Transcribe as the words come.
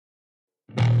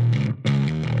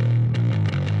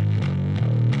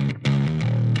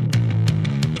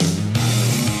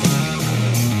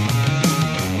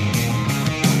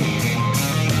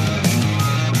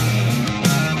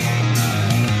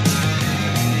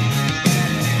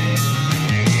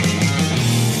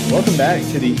Welcome back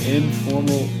to the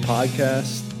Informal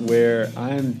Podcast, where I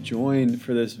am joined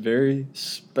for this very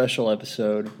special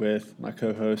episode with my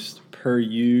co-host, per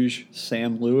usual,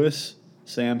 Sam Lewis.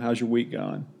 Sam, how's your week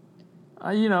going?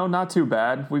 Not too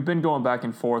bad. We've been going back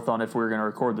and forth on if we were going to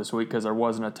record this week because there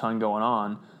wasn't a ton going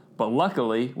on. But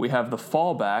luckily, we have the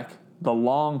fallback. The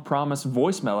long-promised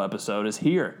voicemail episode is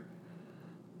here.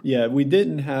 Yeah, we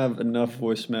didn't have enough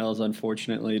voicemails,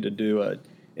 unfortunately, to do an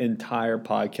entire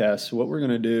podcast. So what we're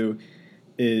going to do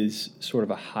is sort of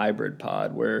a hybrid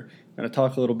pod where we're going to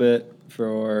talk a little bit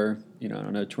for,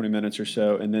 20 minutes or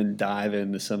so, and then dive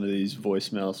into some of these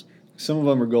voicemails. Some of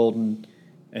them are golden,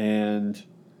 and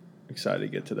excited to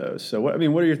get to those. So, what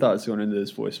are your thoughts going into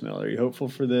this voicemail? Are you hopeful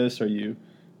for this? What are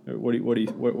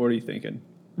you thinking?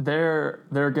 There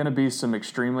are going to be some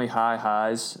extremely high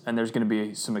highs, and there's going to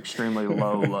be some extremely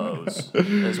low lows,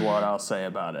 is what I'll say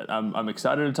about it. I'm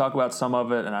excited to talk about some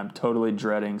of it, and I'm totally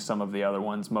dreading some of the other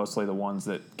ones, mostly the ones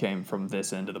that came from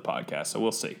this end of the podcast. So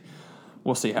we'll see.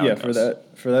 We'll see how it goes.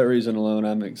 For that reason alone,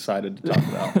 I'm excited to talk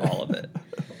about all of it.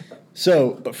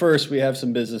 So, but first, we have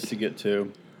some business to get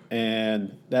to,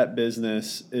 and that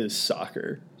business is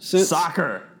soccer.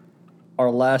 Soccer!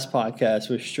 Our last podcast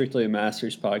was strictly a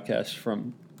Masters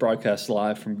podcast broadcast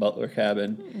live from Butler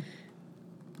Cabin.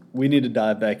 We need to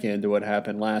dive back into what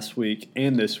happened last week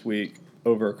and this week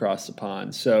over across the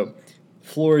pond. So,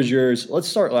 floor is yours. Let's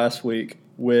start last week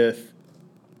with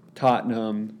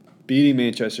Tottenham beating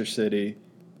Manchester City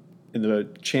in the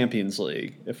Champions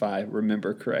League, if I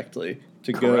remember correctly,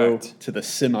 to go to the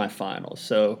semifinals.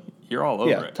 So you're all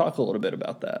over it. Talk a little bit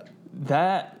about that.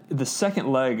 The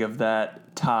second leg of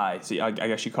that tie. See, I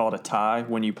guess you call it a tie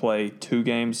when you play two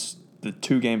games. The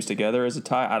two games together as a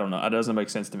tie. I don't know. It doesn't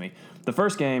make sense to me. The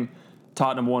first game,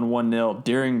 Tottenham won 1-0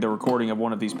 during the recording of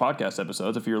one of these podcast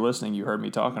episodes. If you're listening, you heard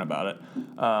me talking about it.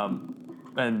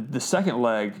 And the second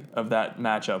leg of that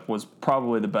matchup was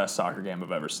probably the best soccer game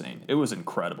I've ever seen. It was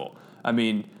incredible. I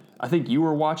mean, I think you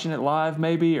were watching it live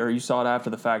maybe, or you saw it after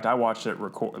the fact. I watched it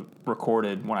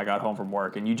recorded when I got home from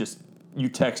work, and you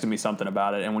texted me something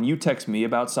about it. And when you text me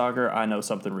about soccer, I know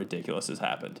something ridiculous has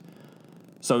happened.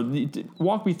 So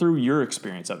walk me through your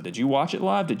experience of it. Did you watch it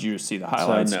live? Did you just see the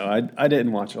highlights? So, no, I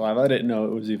didn't watch it live. I didn't know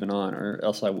it was even on, or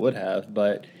else I would have.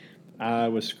 But I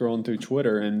was scrolling through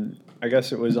Twitter, and I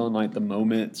guess it was on like the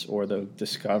Moments or the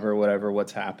Discover,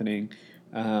 what's happening.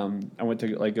 I went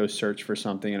to go search for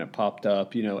something, and it popped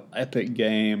up, epic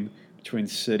game between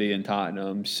City and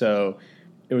Tottenham. So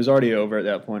it was already over at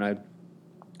that point. I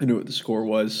knew what the score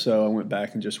was, so I went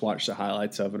back and just watched the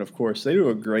highlights of it. Of course, they do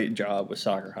a great job with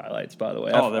soccer highlights, by the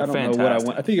way. Oh, they're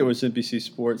fantastic. I think it was NBC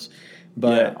Sports,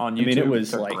 but on YouTube, it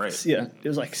was great. It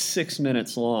was like 6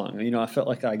 minutes long. I felt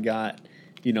like I got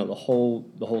the whole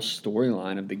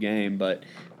storyline of the game, but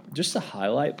just the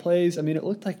highlight plays. It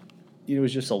looked like it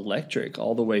was just electric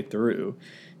all the way through.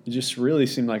 It just really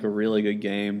seemed like a really good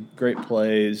game. Great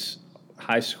plays,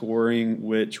 high scoring,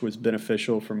 which was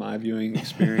beneficial for my viewing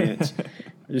experience.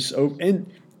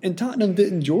 And Tottenham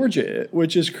didn't Georgia it,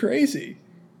 which is crazy.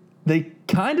 They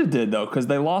kind of did though, because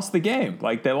they lost the game.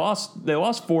 Like they lost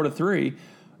 4-3.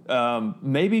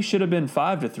 Maybe should have been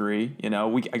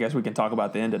 5-3. I guess we can talk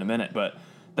about the end in a minute, but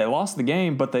they lost the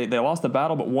game, but they lost the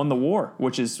battle, but won the war,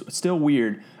 which is still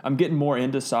weird. I'm getting more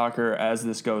into soccer as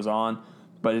this goes on,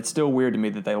 but it's still weird to me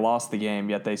that they lost the game,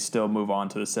 yet they still move on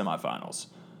to the semifinals.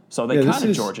 So they kind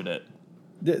of Georgia'd it.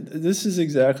 This is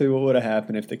exactly what would have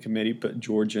happened if the committee put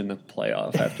Georgia in the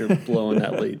playoff after blowing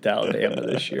that lead to Alabama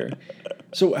this year.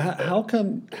 So how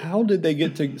did they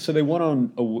get to – so they won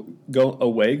on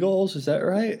away goals, is that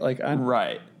right?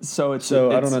 Right. So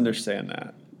I don't understand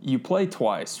that. You play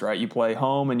twice, right? You play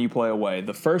home and you play away.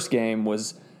 The first game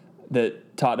was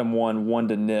that Tottenham won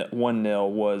 1-0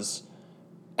 was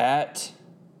at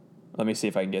 – let me see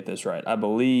if I can get this right. I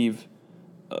believe –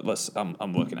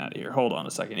 I'm looking at it here. Hold on a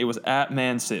second. It was at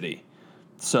Man City.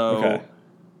 So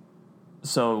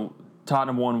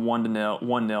Tottenham won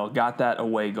 1-0, got that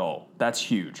away goal. That's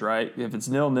huge, right? If it's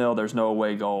 0-0, there's no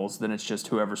away goals, then it's just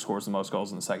whoever scores the most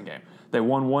goals in the second game. They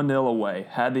won 1-0 away,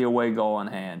 had the away goal in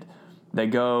hand.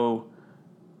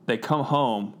 They come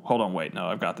home. Hold on, wait. No,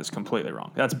 I've got this completely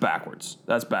wrong. That's backwards.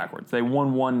 They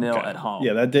won 1-0 at home.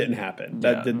 Yeah, that didn't happen.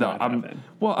 That did not happen.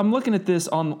 I'm looking at this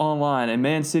online, and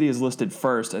Man City is listed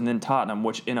first, and then Tottenham,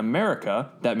 which in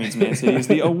America, that means Man City is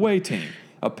the away team.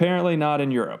 Apparently not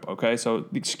in Europe, okay? So,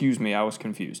 excuse me, I was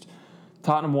confused.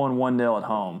 Tottenham won 1-0 at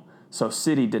home, so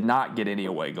City did not get any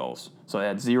away goals. So they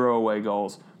had 0 away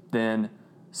goals. Then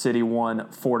City won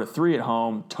 4-3 at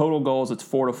home. Total goals, it's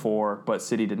 4-4, but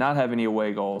City did not have any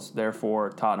away goals. Therefore,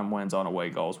 Tottenham wins on away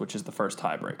goals, which is the first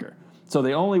tiebreaker. So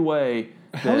the only way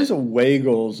How is away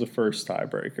goals the first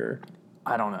tiebreaker?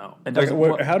 I don't know. It Like,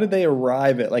 doesn't. how did they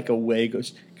arrive at like away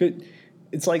goals?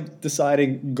 It's like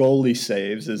deciding goalie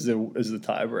saves is the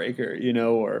tiebreaker,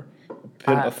 or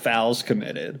a foul's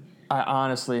committed. I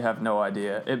honestly have no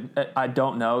idea. I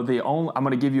don't know. I'm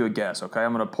going to give you a guess, okay?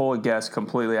 I'm going to pull a guess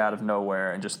completely out of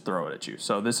nowhere and just throw it at you.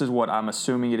 So this is what I'm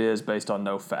assuming it is based on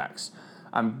no facts.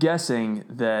 I'm guessing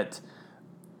that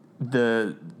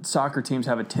the soccer teams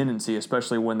have a tendency,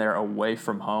 especially when they're away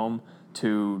from home,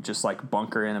 to just like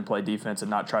bunker in and play defense and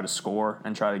not try to score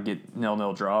and try to get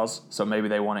 0-0 draws. So maybe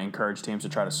they want to encourage teams to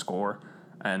try to score,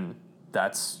 and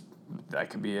that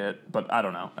could be it. But I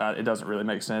don't know. It doesn't really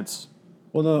make sense.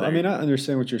 Well, no, I mean, I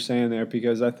understand what you're saying there,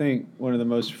 because I think one of the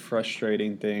most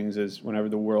frustrating things is whenever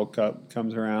the World Cup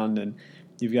comes around and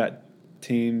you've got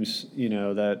teams,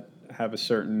 that have a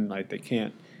certain, like, they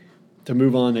can't, to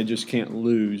move on, they just can't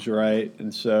lose, right?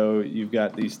 And so you've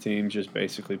got these teams just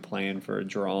basically playing for a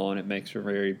draw, and it makes for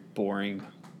very boring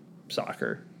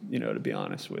soccer, to be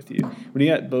honest with you. When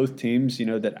you got both teams,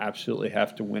 that absolutely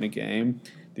have to win a game,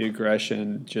 the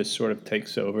aggression just sort of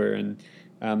takes over, and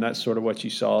that's sort of what you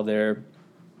saw there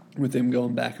with them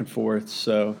going back and forth.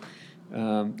 So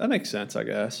that makes sense, I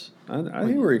guess. I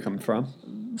think where you're coming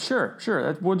from. Sure.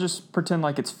 We'll just pretend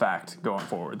like it's fact going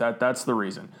forward. That's the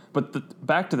reason. But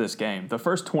back to this game. The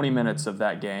first 20 minutes of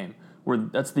that game,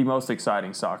 that's the most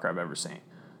exciting soccer I've ever seen.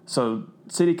 So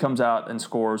City comes out and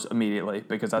scores immediately,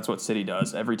 because that's what City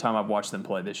does. Every time I've watched them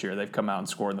play this year, they've come out and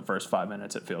scored in the first 5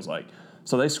 minutes, it feels like.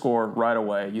 So they score right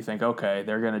away. You think, okay,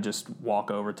 they're going to just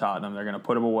walk over Tottenham. They're going to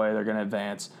put them away. They're going to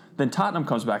advance. Then Tottenham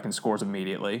comes back and scores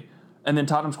immediately. And then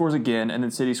Tottenham scores again, and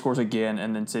then City scores again,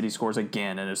 and then City scores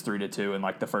again, and it's 3-2 in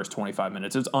like the first 25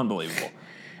 minutes. It's unbelievable.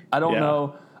 I don't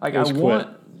know. Like, I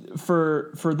want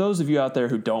for those of you out there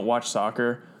who don't watch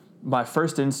soccer, my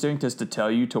first instinct is to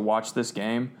tell you to watch this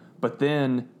game, but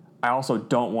then I also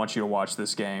don't want you to watch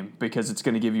this game, because it's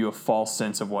going to give you a false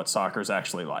sense of what soccer is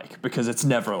actually like, because it's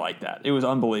never like that. It was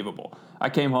unbelievable. I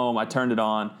came home, I turned it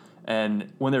on,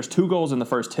 and when there's 2 goals in the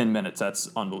first 10 minutes, that's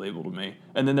unbelievable to me.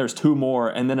 And then there's 2 more,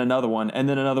 and then another one, and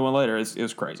then another one later. It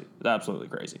was crazy. It's absolutely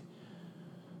crazy.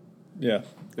 Yeah,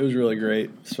 it was really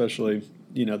great, especially,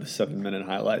 the 7-minute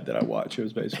highlight that I watched. It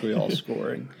was basically all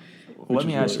scoring. Let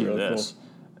me ask you this. Cool.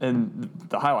 And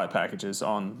the highlight packages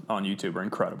on YouTube are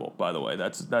incredible, by the way.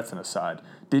 That's an aside.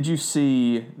 Did you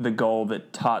see the goal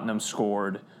that Tottenham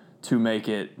scored to make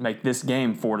this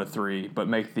game 4-3, but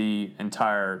make the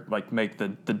entire, make the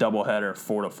doubleheader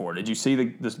 4-4? Did you see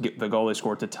the goal they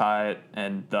scored to tie it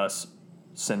and thus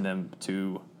send them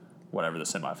to whatever the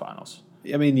semifinals?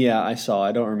 I mean, yeah, I saw.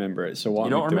 I don't remember it. So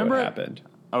walk me through what happened.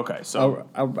 Okay, so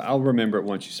I'll remember it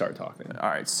once you start talking. All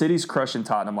right, City's crushing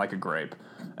Tottenham like a grape,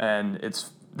 and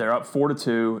they're up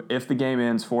 4-2. If the game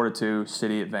ends 4-2,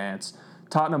 City advance.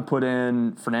 Tottenham put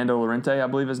in Fernando Llorente, I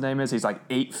believe his name is. He's like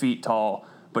 8 feet tall,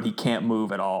 but he can't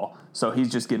move at all. So he's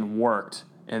just getting worked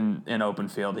in open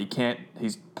field.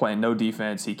 He's playing no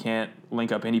defense. He can't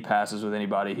link up any passes with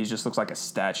anybody. He just looks like a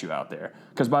statue out there.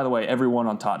 Because, by the way, everyone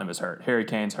on Tottenham is hurt. Harry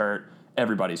Kane's hurt.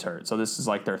 Everybody's hurt. So this is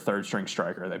like their third-string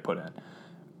striker they put in.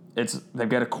 They've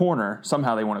got a corner.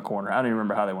 Somehow they won a corner. I don't even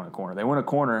remember how they won a corner. They won a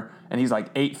corner, and he's like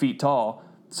 8 feet tall.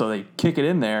 So they kick it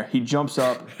in there. He jumps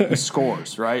up. He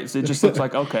scores, right? So it just looks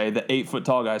like, okay, the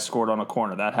 8-foot-tall guy scored on a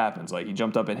corner. That happens. Like, he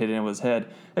jumped up and hit it in with his head.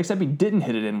 Except he didn't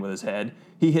hit it in with his head.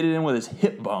 He hit it in with his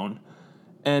hip bone.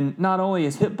 And not only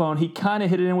his hip bone, he kind of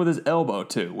hit it in with his elbow,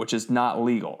 too, which is not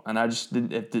legal. And I just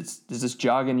didn't – does this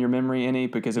jog in your memory any?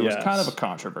 Because it was kind of a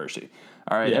controversy.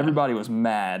 All right? Yeah. Everybody was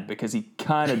mad because he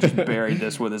kind of just buried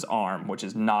this with his arm, which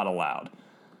is not allowed.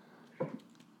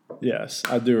 Yes,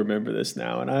 I do remember this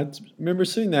now, and I remember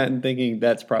seeing that and thinking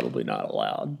that's probably not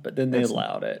allowed, but then they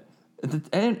allowed it.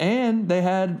 And they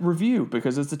had review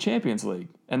because it's the Champions League,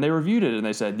 and they reviewed it, and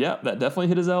they said, yep, that definitely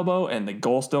hit his elbow, and the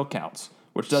goal still counts,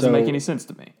 which doesn't make any sense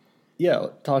to me. Yeah,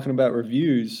 talking about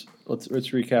reviews, let's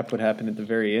recap what happened at the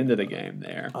very end of the game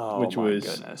there, which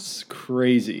was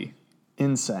crazy.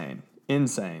 Insane.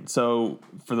 So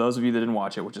for those of you that didn't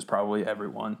watch it, which is probably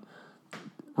everyone,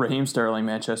 Raheem Sterling,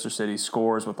 Manchester City,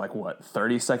 scores with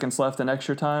 30 seconds left in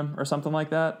extra time or something like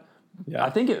that. Yeah, I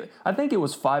think it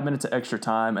was 5 minutes of extra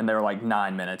time, and they were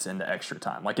 9 minutes into extra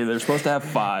time. They're supposed to have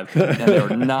 5, and they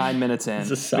were 9 minutes in.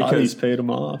 The Saudis paid them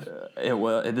off.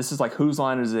 This is whose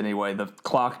line is it anyway? The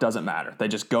clock doesn't matter. They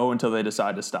just go until they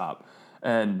decide to stop.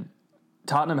 And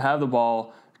Tottenham have the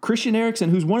ball, Christian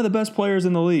Eriksen, who's one of the best players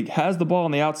in the league, has the ball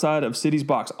on the outside of City's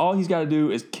box. All he's got to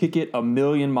do is kick it a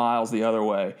million miles the other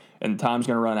way, and time's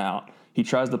going to run out. He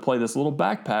tries to play this little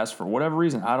back pass for whatever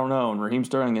reason. I don't know. And Raheem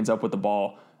Sterling ends up with the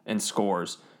ball and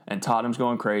scores. And Tottenham's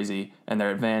going crazy, and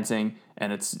they're advancing,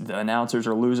 and the announcers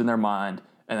are losing their mind.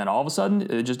 And then all of a sudden,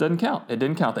 it just doesn't count. It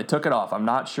didn't count. They took it off. I'm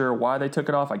not sure why they took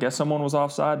it off. I guess someone was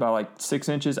offside by like 6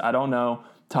 inches. I don't know.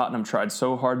 Tottenham tried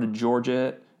so hard to Georgia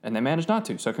it, and they managed not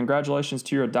to. So congratulations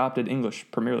to your adopted English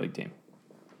Premier League team.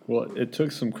 Well, it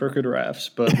took some crooked refs,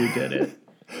 but we did it.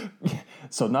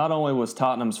 So not only was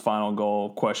Tottenham's final goal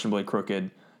questionably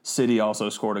crooked, City also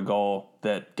scored a goal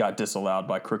that got disallowed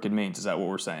by crooked means. Is that what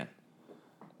we're saying?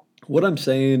 What I'm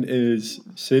saying is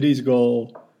City's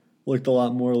goal looked a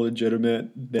lot more legitimate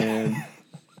than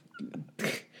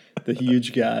the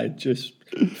huge guy just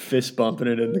fist bumping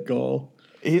it in the goal.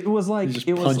 It was like He just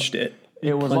punched it.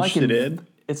 It was punched like it in.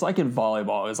 It's like in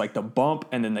volleyball. It was like the bump,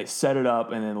 and then they set it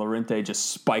up, and then Llorente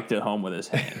just spiked it home with his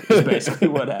hand. That's basically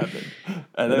what happened.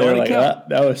 And They were like, that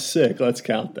was sick. Let's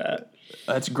count that.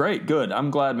 That's great. Good.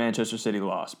 I'm glad Manchester City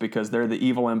lost because they're the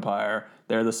evil empire.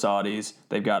 They're the Saudis.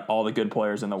 They've got all the good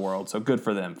players in the world. So good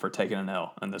for them for taking an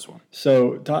L in this one.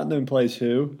 So Tottenham plays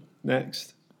who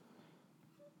next?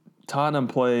 Tottenham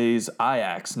plays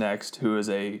Ajax next, who is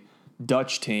a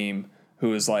Dutch team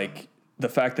who is like the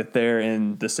fact that they're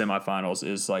in the semifinals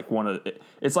is like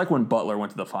it's like when Butler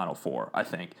went to the Final Four, I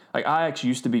think. Like Ajax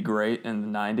used to be great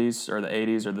in the 90s or the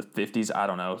 80s or the 50s, I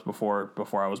don't know, before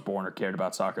I was born or cared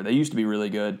about soccer. They used to be really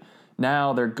good.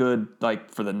 Now they're good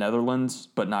like for the Netherlands,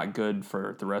 but not good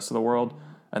for the rest of the world.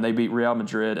 And they beat Real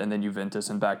Madrid and then Juventus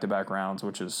in back-to-back rounds,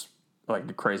 which is like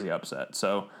a crazy upset.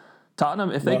 So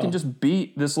Tottenham, if they can just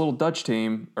beat this little Dutch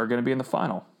team, are going to be in the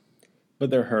final.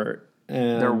 But they're hurt.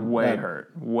 And they're way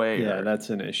hurt. Yeah, that's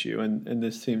an issue. And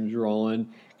this team's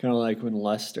rolling, kind of like when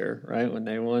Leicester, right? When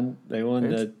they won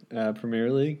the Premier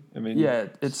League. I mean, yeah,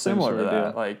 it's similar to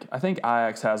that. Deal. Like I think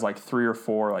Ajax has like 3 or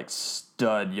 4 like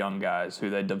stud young guys who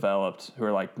they developed who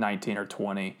are like 19 or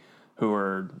 20 who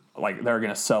are like they're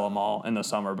going to sell them all in the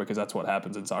summer because that's what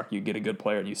happens in soccer. You get a good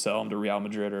player and you sell them to Real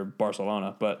Madrid or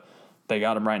Barcelona, but they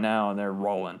got them right now and they're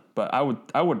rolling. But I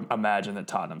would imagine that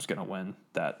Tottenham's going to win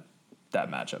that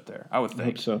matchup there. I would think. I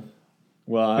hope so.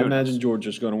 Well, I imagine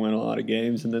Georgia's going to win a lot of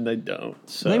games, and then they don't.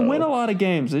 So. They win a lot of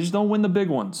games. They just don't win the big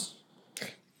ones.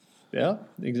 Yeah,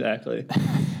 exactly.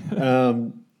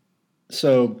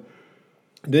 So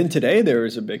then today there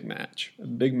was a big match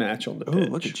on the pitch. Ooh,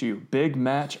 look at you. Big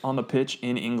match on the pitch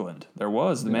in England. There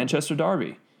was the Manchester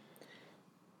Derby.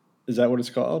 Is that what it's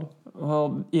called?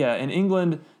 Well, yeah. In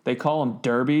England, they call them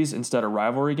derbies instead of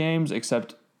rivalry games,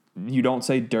 except you don't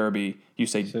say derby, you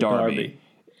say derby.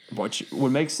 Which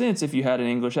would make sense if you had an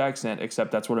English accent, except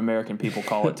that's what American people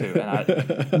call it too.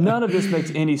 And none of this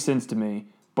makes any sense to me,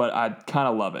 but I kind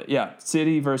of love it. Yeah,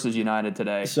 City versus United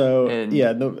today. So,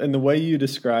 the way you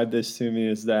described this to me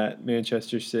is that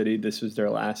Manchester City, this was their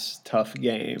last tough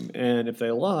game. And if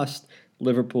they lost,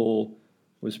 Liverpool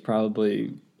was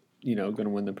probably, going to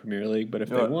win the Premier League. But if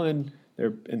they won,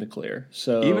 they're in the clear.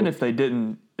 So even if they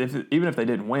didn't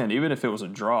win, even if it was a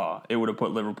draw, it would have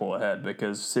put Liverpool ahead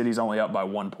because City's only up by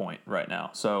 1 point right now.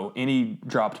 So any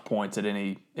dropped points at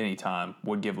any time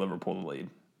would give Liverpool the lead.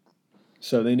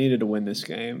 So they needed to win this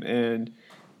game, and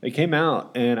they came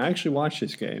out. And I actually watched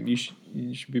this game. You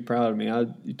should be proud of me.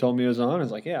 You told me it was on. I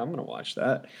was like, yeah, I'm going to watch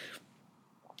that.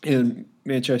 And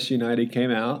Manchester United came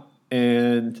out,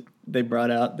 and they brought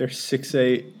out their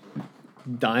 6'8"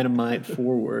 dynamite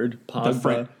forward,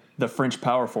 Pogba. The French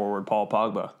power forward, Paul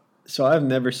Pogba. So I've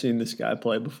never seen this guy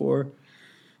play before.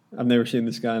 I've never seen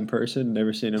this guy in person.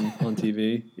 Never seen him on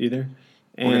TV either.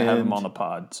 We're going to have him on the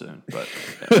pod soon. But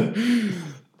yeah.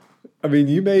 I mean,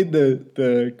 you made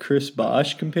the Chris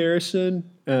Bosh comparison.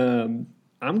 I'm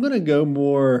going to go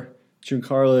more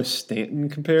Giancarlo Stanton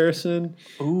comparison.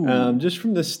 Ooh. Just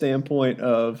from the standpoint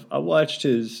of I watched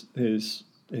his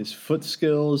foot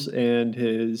skills and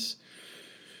his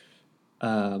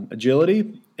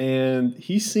agility, and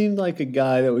he seemed like a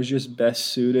guy that was just best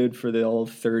suited for the old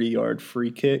 30-yard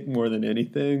free kick more than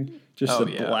anything. Just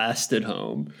blast it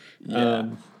home. Yeah.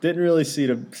 Didn't really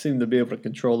seem to be able to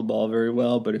control the ball very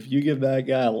well, but if you give that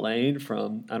guy a lane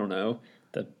from, I don't know,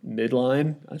 the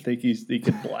midline, I think he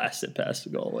could blast it past the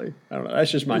goalie. I don't know.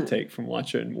 That's just my take from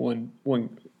watching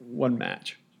one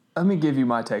match. Let me give you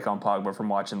my take on Pogba from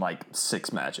watching like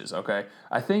 6 matches, okay?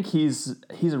 I think he's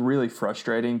really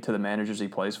frustrating to the managers he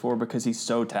plays for because he's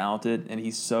so talented and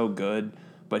he's so good,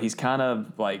 but he's kind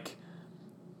of like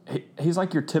he's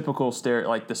like your typical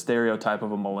the stereotype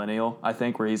of a millennial, I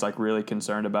think, where he's like really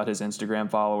concerned about his Instagram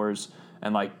followers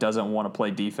and like doesn't want to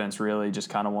play defense really, just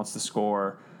kind of wants to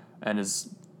score. and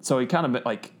so he kind of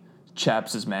like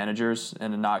chaps his managers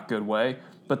in a not good way.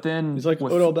 But then He's like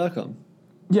Odell Beckham.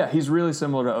 Yeah, he's really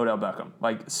similar to Odell Beckham.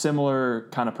 Like, similar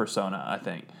kind of persona, I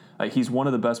think. Like, he's one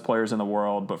of the best players in the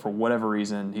world, but for whatever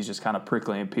reason, he's just kind of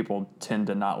prickly, and people tend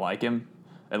to not like him,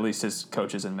 at least his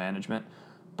coaches and management.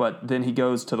 But then he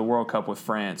goes to the World Cup with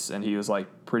France, and he was,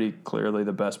 like, pretty clearly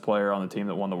the best player on the team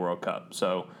that won the World Cup.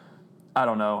 So, I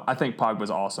don't know. I think Pogba's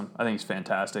awesome. I think he's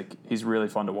fantastic. He's really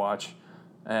fun to watch.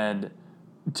 And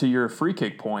to your free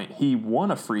kick point, he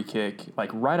won a free kick like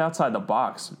right outside the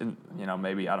box.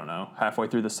 Maybe I don't know, halfway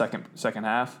through the second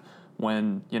half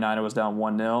when United was down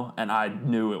 1-0, and I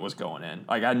knew it was going in.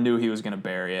 Like I knew he was going to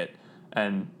bury it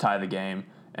and tie the game,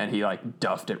 and he like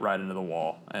duffed it right into the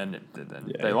wall, and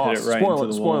then they lost. Right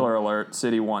Spoiler alert: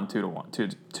 City won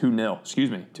 2-0. Excuse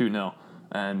me, 2-0,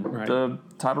 and the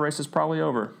title race is probably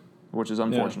over, which is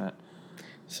unfortunate. Yeah.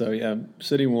 So yeah,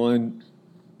 City won.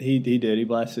 He did. He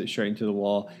blasted it straight into the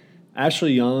wall.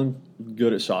 Ashley Young,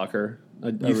 good at soccer. I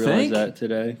realized that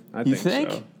today. You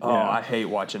think? So. Oh, yeah. I hate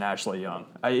watching Ashley Young.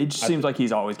 It just seems like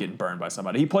he's always getting burned by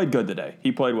somebody. He played good today.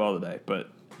 He played well today,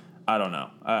 but I don't know.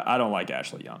 I don't like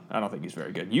Ashley Young. I don't think he's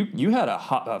very good. You had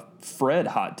a Fred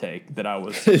hot take that I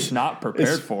was not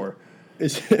prepared for.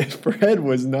 Fred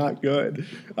was not good.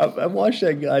 I watched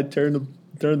that guy turn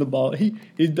the ball.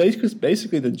 He's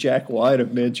basically the Jack White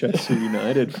of Manchester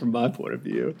United from my point of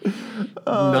view.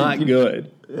 Not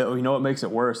good. You know what makes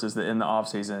it worse is that in the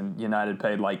offseason, United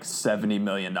paid like $70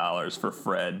 million for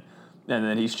Fred, and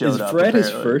then he showed up. Is Fred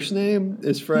his first name?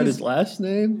 Is Fred his last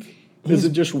name? Is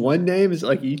it just one name? Is it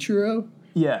like Ichiro?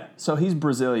 Yeah, so he's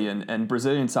Brazilian, and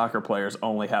Brazilian soccer players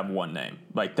only have one name.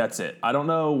 Like, that's it. I don't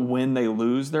know when they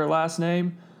lose their last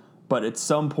name, but at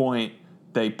some point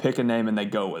they pick a name and they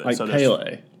go with it. Like so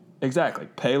Pele. Exactly.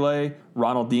 Pele,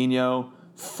 Ronaldinho,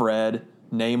 Fred,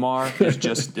 Neymar is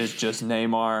just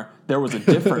Neymar. There was a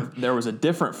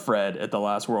different Fred at the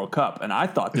last World Cup, and I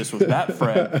thought this was that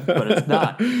Fred, but it's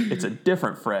not. It's a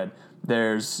different Fred.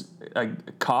 There's a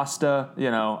Costa.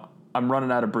 I'm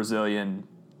running out of Brazilian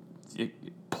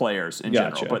players in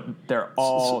general, but they're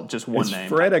all just one name. Is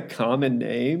Fred a common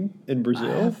name in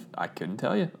Brazil? I couldn't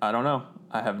tell you. I don't know.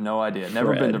 I have no idea.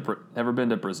 Never been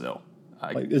to Brazil.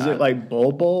 Is it like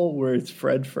Bobo where it's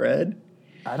Fred?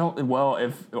 I don't. Well,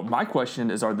 if my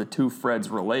question is, are the two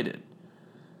Freds related?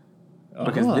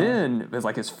 Because then it's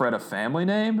like, is Fred a family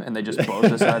name, and they just both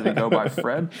decided to go by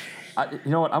Fred?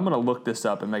 You know what? I'm going to look this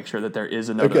up and make sure that there is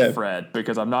another Fred,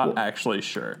 because I'm not actually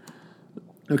sure.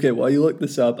 Okay, while you look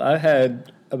this up, I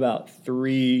had about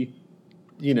 3.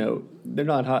 They're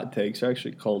not hot takes; they're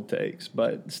actually cold takes.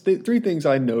 But 3 things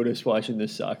I noticed watching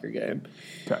this soccer game.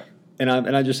 Okay. And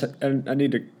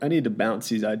I need to bounce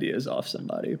these ideas off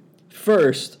somebody.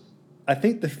 First, I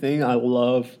think the thing I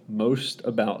love most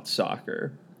about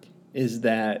soccer is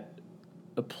that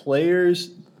the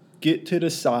players get to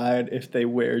decide if they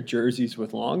wear jerseys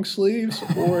with long sleeves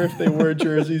or if they wear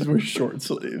jerseys with short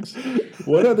sleeves.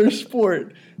 What other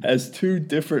sport has 2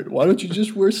 different? Why don't you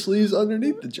just wear sleeves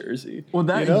underneath the jersey? Well,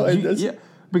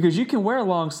 because you can wear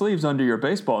long sleeves under your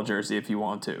baseball jersey if you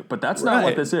want to, but that's not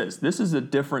what this is. This is a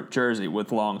different jersey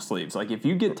with long sleeves. Like, if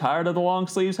you get tired of the long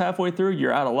sleeves halfway through,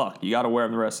 you're out of luck. You got to wear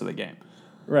them the rest of the game.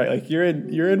 Right, like you're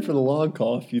in for the long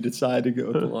haul if you decide to go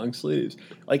with the long sleeves.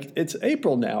 Like, it's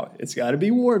April now; it's got to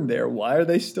be warm there. Why are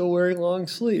they still wearing long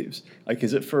sleeves? Like,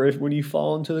 is it for when you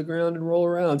fall into the ground and roll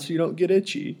around so you don't get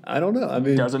itchy? I don't know. I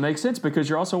mean, it doesn't make sense because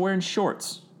you're also wearing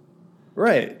shorts.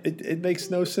 Right, it makes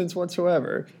no sense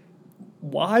whatsoever.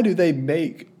 Why do they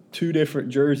make 2 different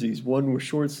jerseys, one with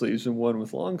short sleeves and one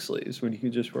with long sleeves, when you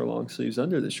can just wear long sleeves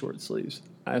under the short sleeves?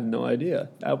 I have no idea.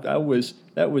 That was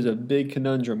a big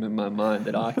conundrum in my mind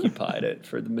that occupied it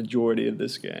for the majority of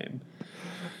this game.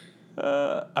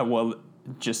 Well,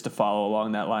 just to follow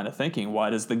along that line of thinking, why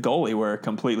does the goalie wear a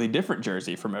completely different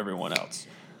jersey from everyone else?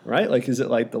 Right? Like, is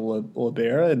it like the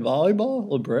libera in volleyball?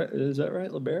 Is that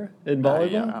right? Libera in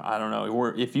volleyball? Yeah, I don't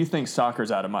know. If you think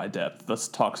soccer's out of my depth, let's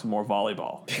talk some more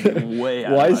volleyball. Way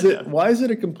out of my depth. Why is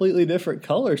it a completely different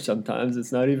color sometimes?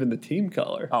 It's not even the team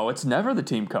color. Oh, it's never the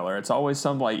team color. It's always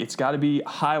it's got to be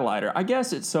highlighter. I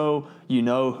guess it's so you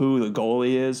know who the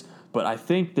goalie is, but I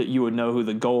think that you would know who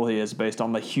the goalie is based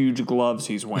on the huge gloves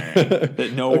he's wearing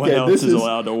that no one else is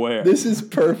allowed to wear. This is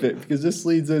perfect because this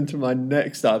leads into my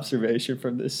next observation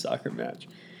from this soccer match,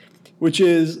 which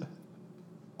is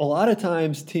a lot of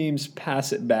times teams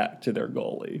pass it back to their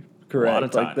goalie. Correct? A lot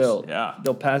of times,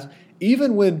 they'll pass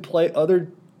even when other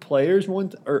players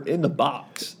are in the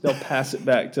box. They'll pass it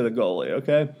back to the goalie.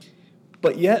 Okay,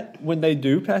 but yet when they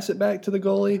do pass it back to the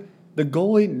goalie, the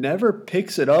goalie never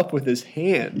picks it up with his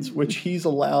hands, which he's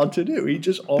allowed to do. He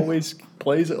just always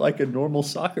plays it like a normal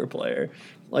soccer player.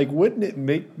 Like, wouldn't it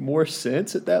make more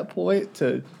sense at that point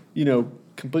to,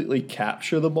 completely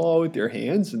capture the ball with your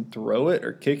hands and throw it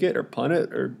or kick it or punt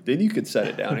it, or then you could set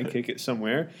it down and kick it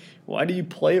somewhere? Why do you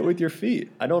play it with your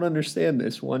feet? I don't understand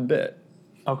this one bit.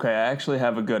 Okay, I actually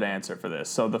have a good answer for this.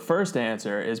 So the first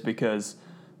answer is because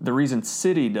the reason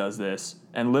City does this,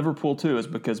 and Liverpool too, is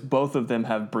because both of them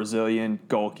have Brazilian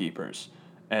goalkeepers.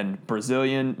 And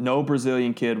no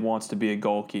Brazilian kid wants to be a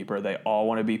goalkeeper. They all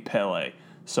want to be Pele.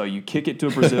 So you kick it to a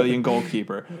Brazilian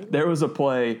goalkeeper. There was a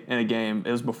play in a game,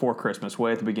 it was before Christmas,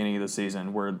 way at the beginning of the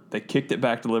season, where they kicked it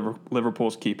back to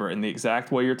Liverpool's keeper in the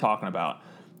exact way you're talking about.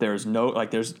 There's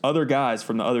other guys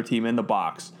from the other team in the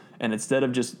box, and instead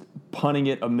of just punting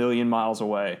it a million miles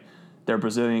away, their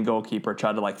Brazilian goalkeeper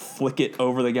tried to flick it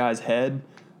over the guy's head,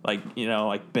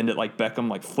 bend it like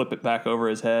Beckham, flip it back over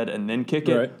his head and then kick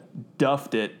it,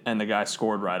 duffed it, and the guy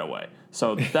scored right away.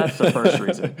 So that's the first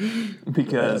reason,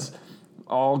 because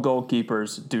all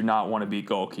goalkeepers do not want to be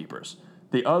goalkeepers.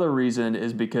 The other reason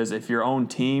is because if your own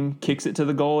team kicks it to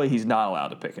the goalie, he's not allowed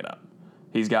to pick it up.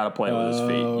 He's got to play with his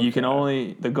feet.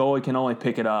 The goalie can only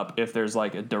pick it up if there's a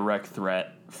direct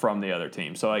threat from the other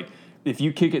team. So if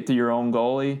you kick it to your own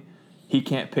goalie, he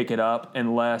can't pick it up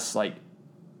unless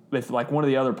if one of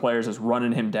the other players is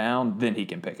running him down, then he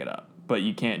can pick it up. But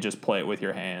you can't just play it with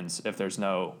your hands if there's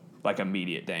no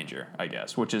immediate danger, I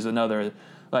guess, which is another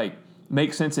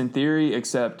makes sense in theory,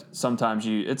 except sometimes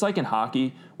it's like in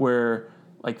hockey where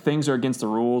things are against the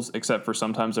rules, except for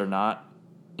sometimes they're not.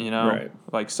 Right.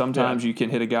 Sometimes you can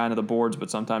hit a guy into the boards, but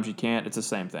sometimes you can't. It's the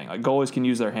same thing. Goalies can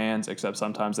use their hands, except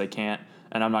sometimes they can't.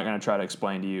 And I'm not going to try to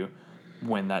explain to you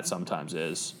when that sometimes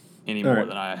is any more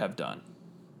than I have done.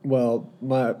 Well,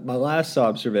 my last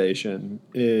observation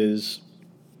is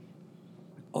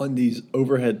on these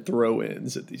overhead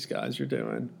throw-ins that these guys are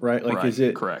doing, right?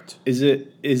 Correct.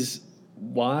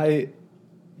 Why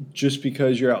just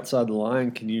because you're outside the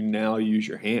line can you now use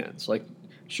your hands?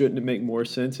 Shouldn't it make more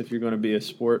sense if you're going to be a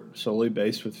sport solely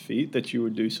based with feet that you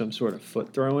would do some sort of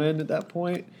foot throw-in at that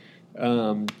point?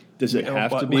 Does it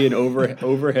have to be an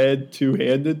overhead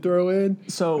two-handed throw-in?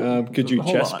 So could you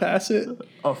chest pass it?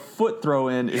 A foot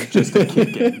throw-in is just a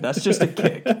kick in. That's just a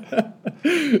kick.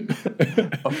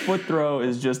 A foot throw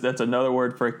that's another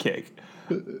word for a kick.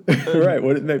 Right.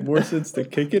 Would it make more sense to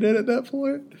kick it in at that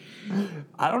point?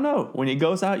 I don't know. When it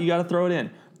goes out, you got to throw it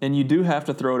in. And you do have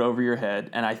to throw it over your head.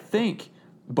 And I think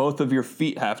both of your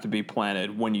feet have to be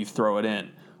planted when you throw it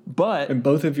in. And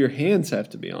both of your hands have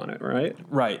to be on it, right?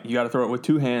 Right. You got to throw it with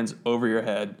two hands over your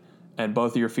head, and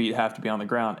both of your feet have to be on the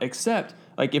ground. Except,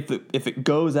 if it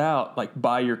goes out,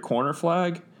 by your corner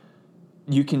flag,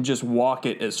 you can just walk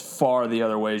it as far the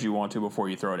other way as you want to before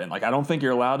you throw it in. I don't think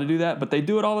you're allowed to do that, but they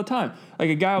do it all the time.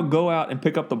 A guy will go out and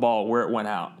pick up the ball where it went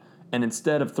out. And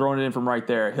instead of throwing it in from right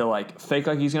there, he'll fake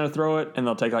he's going to throw it, and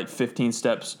they'll take 15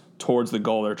 steps towards the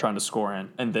goal they're trying to score in,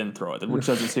 and then throw it, which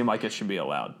doesn't seem like it should be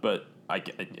allowed. But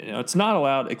it's not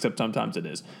allowed, except sometimes it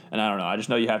is. And I don't know. I just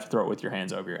know you have to throw it with your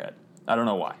hands over your head. I don't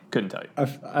know why. Couldn't tell you.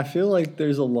 I feel like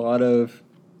there's a lot of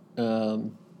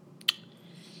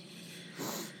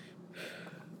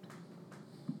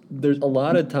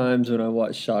times when I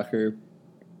watch soccer,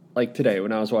 like today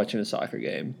when I was watching a soccer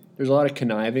game, there's a lot of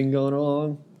conniving going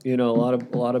along. A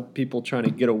lot of people trying to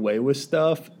get away with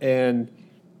stuff, and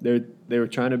they were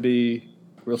trying to be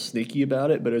real sneaky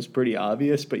about it, but it was pretty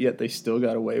obvious. But yet they still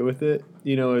got away with it.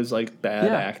 It was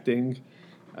bad acting.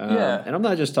 And I'm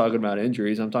not just talking about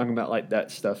injuries. I'm talking about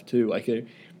that stuff too.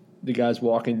 The guy's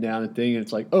walking down a thing, and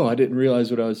it's oh, I didn't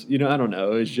realize what I was. I don't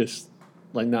know. It's just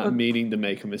not meaning to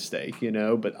make a mistake,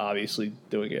 but obviously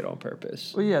doing it on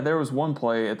purpose. Well, yeah, there was one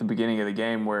play at the beginning of the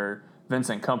game where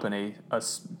Vincent Kompany,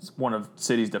 one of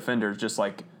City's defenders, just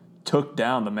took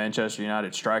down the Manchester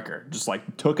United striker, just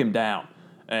took him down,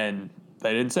 and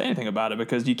they didn't say anything about it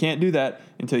because you can't do that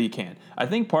until you can. I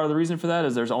think part of the reason for that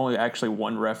is there's only actually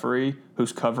one referee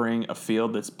who's covering a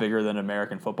field that's bigger than an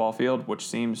American football field, which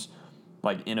seems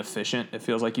inefficient. It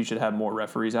feels like you should have more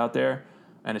referees out there,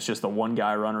 and it's just the one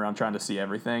guy running around trying to see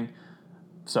everything.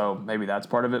 So maybe that's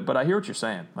part of it. But I hear what you're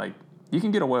saying. You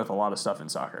can get away with a lot of stuff in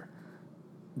soccer.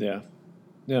 Yeah.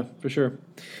 Yeah, for sure.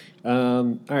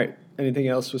 All right. Anything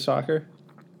else with soccer?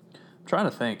 I'm trying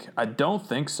to think. I don't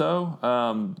think so.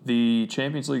 The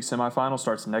Champions League semifinal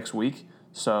starts next week,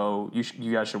 so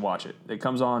you guys should watch it. It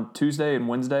comes on Tuesday and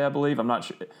Wednesday, I believe. I'm not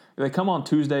sure. They come on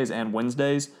Tuesdays and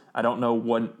Wednesdays. I don't know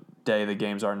what day the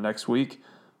games are next week.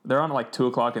 They're on 2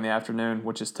 o'clock in the afternoon,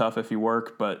 which is tough if you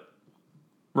work, but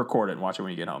record it and watch it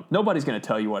when you get home. Nobody's going to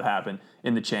tell you what happened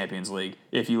in the Champions League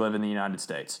if you live in the United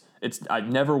States. I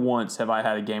never once have I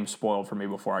had a game spoiled for me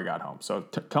before I got home. So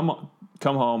come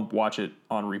home, watch it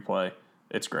on replay.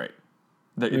 It's great.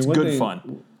 It's good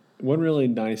fun. One really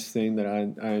nice thing that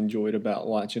I enjoyed about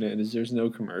watching it is there's no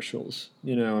commercials.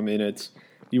 It's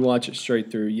you watch it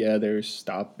straight through. Yeah, there's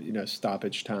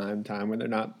stoppage time when they're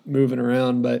not moving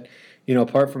around, but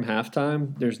apart from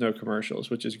halftime, there's no commercials,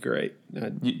 which is great.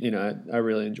 I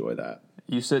really enjoy that.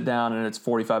 You sit down and it's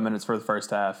 45 minutes for the first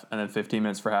half, and then 15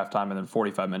 minutes for halftime, and then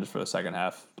 45 minutes for the second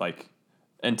half. Like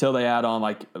until they add on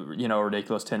a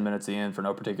ridiculous 10 minutes at the end for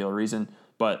no particular reason.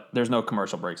 But there's no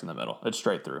commercial breaks in the middle. It's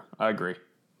straight through. I agree.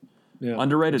 Yeah,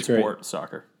 underrated sport,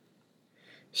 soccer.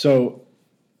 So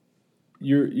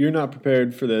you're not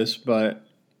prepared for this, but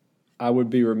I would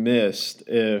be remiss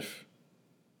if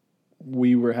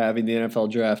we were having the NFL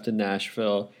draft in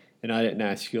Nashville and I didn't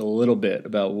ask you a little bit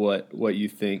about what you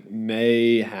think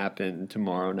may happen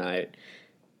tomorrow night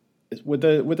with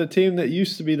a team that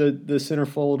used to be the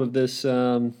centerfold of this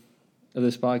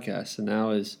podcast and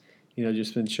now is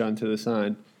just been shunned to the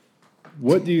side.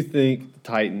 What do you think the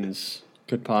Titans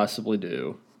could possibly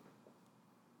do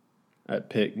at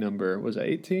pick number, was it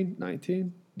 18,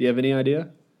 19? Do you have any idea?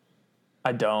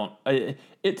 I don't.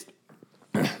 It's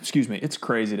excuse me. It's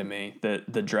crazy to me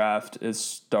that the draft is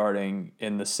starting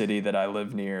in the city that I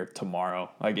live near tomorrow.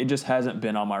 Like it just hasn't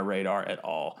been on my radar at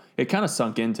all. It kind of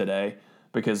sunk in today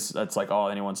because that's like all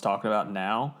anyone's talking about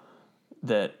now.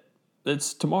 That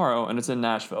it's tomorrow and it's in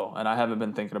Nashville, and I haven't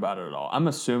been thinking about it at all. I'm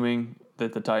assuming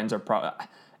that the Titans are probably.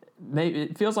 Maybe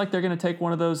it feels like they're going to take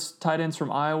one of those tight ends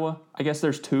from Iowa. I guess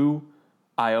there's two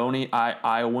Iowanian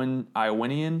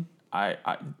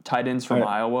tight ends from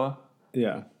Iowa.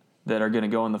 Yeah. That are going to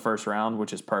go in the first round,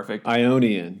 which is perfect.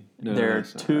 Ionian. No, there are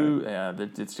two. Yeah,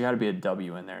 it's got to be a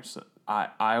W in there. So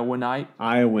Iowanite.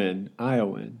 Iowan.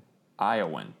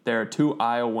 There are two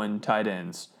Iowan tight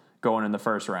ends going in the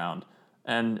first round,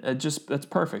 and that's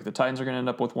perfect. The Titans are going to end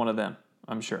up with one of them.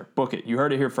 I'm sure. Book it. You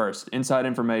heard it here first. Inside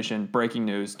information, breaking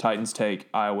news. Titans take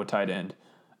Iowa tight end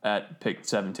at pick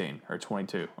 17 or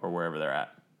 22 or wherever they're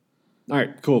at. All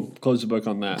right, cool. Close the book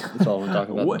on that. That's all I'm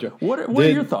talking about. What are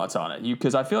your thoughts on it?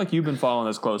 Because I feel like you've been following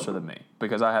this closer than me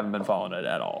because I haven't been following it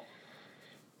at all.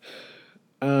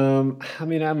 I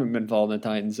haven't been following the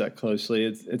Titans that closely.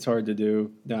 It's hard to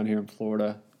do down here in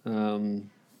Florida. I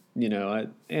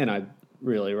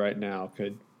really right now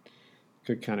could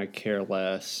kind of care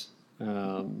less.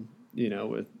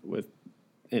 With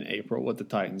in April what the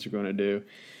Titans are going to do.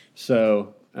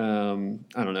 So I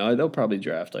don't know. They'll probably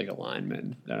draft like a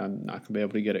lineman that I'm not going to be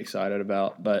able to get excited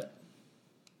about, but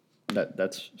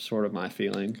that's sort of my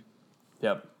feeling.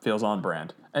 Yep, feels on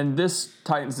brand. And this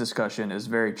Titans discussion is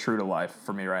very true to life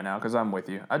for me right now because I'm with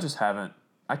you. I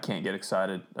can't get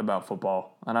excited about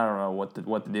football, and I don't know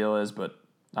what the deal is, but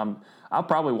I'll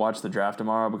probably watch the draft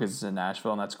tomorrow because it's in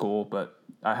Nashville and that's cool, but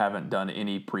I haven't done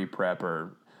any pre-prep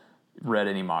or read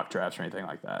any mock drafts or anything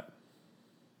like that.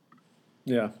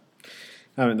 Yeah.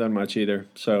 I haven't done much either.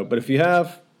 So, but if you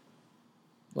have,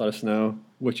 let us know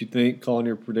what you think. Call in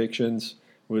your predictions.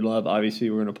 We'd love, obviously,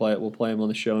 we're going to play it. We'll play them on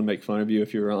the show and make fun of you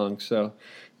if you're wrong. So,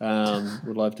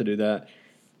 we'd love to do that.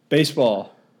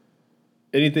 Baseball.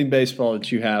 Anything baseball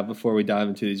that you have before we dive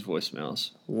into these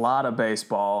voicemails? A lot of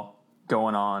baseball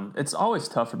going on. It's always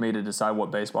tough for me to decide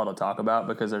what baseball to talk about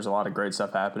because there's a lot of great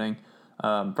stuff happening.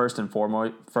 First and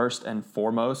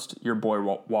foremost, your boy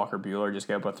Walker Buehler just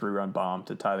gave up a 3-run bomb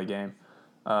to tie the game.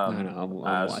 I know, I'm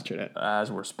watching it.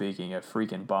 As we're speaking, a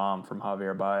freaking bomb from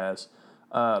Javier Baez.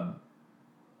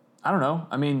 I don't know.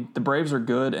 I mean, the Braves are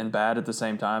good and bad at the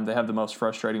same time. They have the most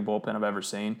frustrating bullpen I've ever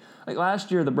seen. Like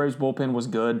last year, the Braves bullpen was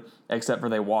good, except for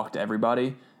they walked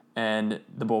everybody, and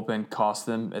the bullpen cost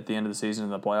them at the end of the season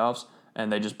in the playoffs,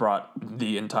 and they just brought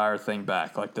the entire thing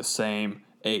back. Like the same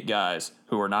 8 guys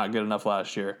who were not good enough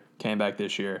last year came back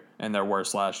this year, and they're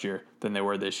worse last year than they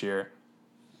were this year.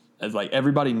 It's like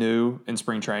everybody knew in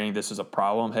spring training this is a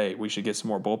problem. Hey, we should get some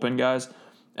more bullpen guys,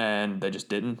 and they just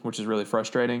didn't, which is really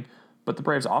frustrating. But the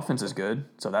Braves' offense is good,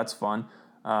 so that's fun.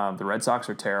 The Red Sox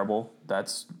are terrible.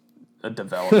 That's a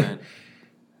development.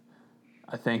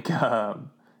 I think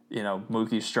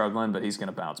Mookie's struggling, but he's going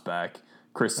to bounce back.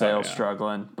 Chris Sale's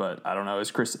struggling, but I don't know. Is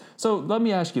Chris? So let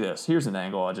me ask you this. Here's an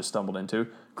angle I just stumbled into.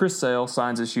 Chris Sale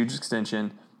signs this huge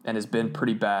extension and has been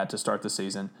pretty bad to start the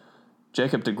season.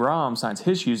 Jacob deGrom signs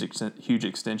his huge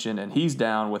extension, and he's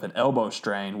down with an elbow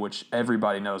strain, which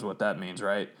everybody knows what that means,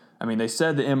 right? I mean, they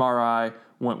said the MRI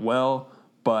went well,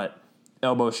 but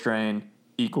elbow strain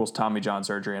equals Tommy John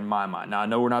surgery in my mind. Now, I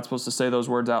know we're not supposed to say those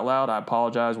words out loud. I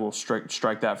apologize. We'll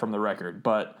strike that from the record.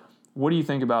 But what do you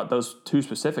think about those two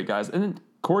specific guys? And then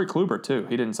Corey Kluber, too.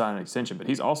 He didn't sign an extension, but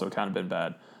he's also kind of been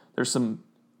bad. There's some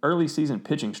early season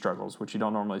pitching struggles, which you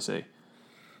don't normally see.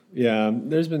 Yeah,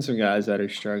 there's been some guys that are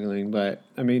struggling, but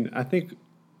I mean, I think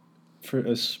for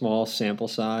a small sample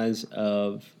size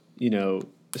of,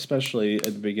 especially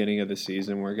at the beginning of the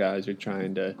season where guys are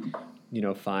trying to,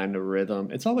 find a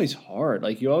rhythm, it's always hard.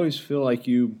 Like, you always feel like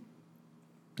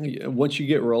once you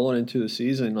get rolling into the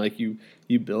season, like you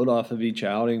build off of each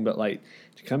outing, but like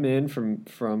to come in from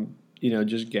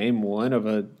just game one of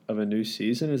a new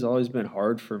season has always been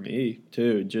hard for me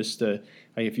too. Just to,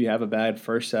 like, if you have a bad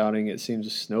first outing, it seems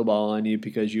to snowball on you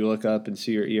because you look up and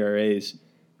see your ERAs,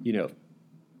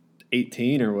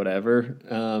 18 or whatever,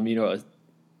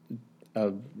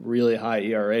 a really high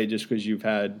ERA just because you've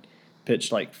had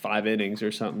pitched like 5 innings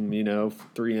or something,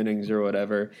 3 innings or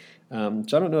whatever. So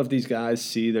I don't know if these guys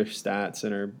see their stats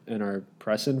and are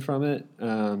pressing from it,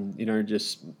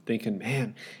 just thinking,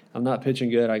 man, I'm not pitching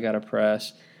good, I got to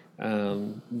press.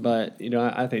 But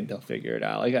I think they'll figure it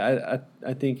out. Like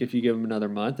I think if you give them another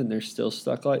month and they're still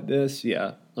stuck like this,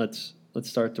 yeah, let's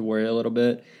start to worry a little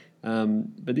bit.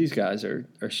 But these guys are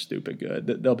stupid good.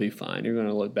 They'll be fine. You're going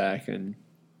to look back and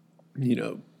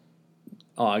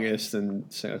August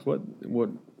and say, like, what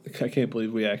I can't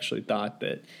believe we actually thought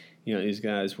that these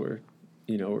guys were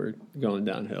going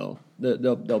downhill.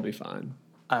 They'll be fine.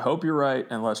 I hope you're right,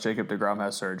 unless Jacob deGrom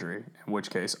has surgery, in which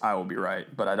case I will be right.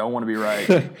 But I don't want to be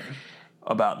right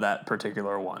about that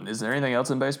particular one. Is there anything else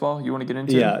in baseball you want to get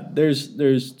into? Yeah,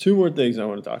 there's 2 more things I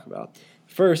want to talk about.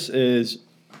 First is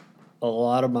a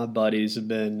lot of my buddies have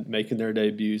been making their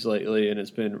debuts lately, and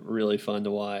it's been really fun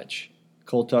to watch.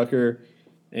 Cole Tucker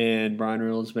and Brian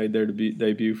Reynolds made their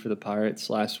debut for the Pirates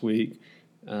last week.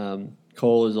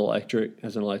 Cole is electric,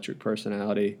 has an electric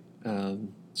personality.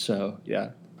 So, yeah,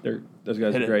 those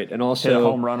guys are great. And also hit a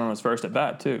home run on his first at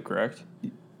bat too, correct? I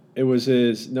think it was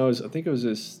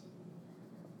his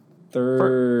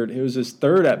third. It was his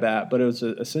third at bat, but it was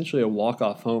essentially a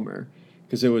walk-off homer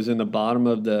because it was in the bottom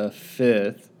of the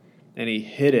 5th, and he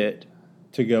hit it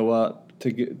to go up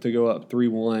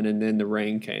 3-1, and then the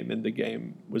rain came and the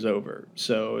game was over.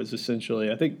 So it was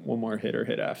essentially, I think one more hitter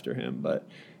hit after him, but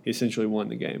he essentially won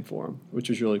the game for him, which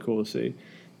was really cool to see.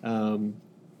 And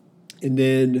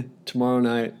then tomorrow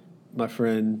night, my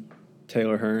friend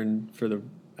Taylor Hearn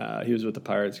he was with the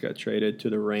Pirates, got traded to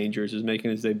the Rangers, is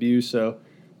making his debut. So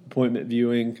appointment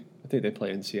viewing. I think they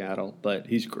play in Seattle, but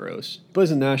he's gross. He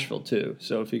plays in Nashville too.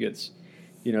 So if he gets,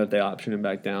 if they option him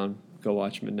back down, go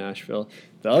watch him in Nashville.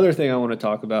 The other thing I want to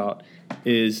talk about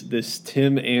is this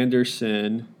Tim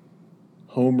Anderson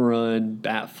home run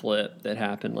bat flip that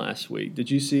happened last week. Did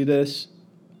you see this?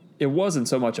 It wasn't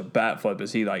so much a bat flip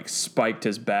as he like spiked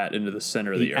his bat into the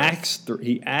center of the earth.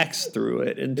 He axed through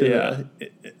it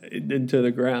into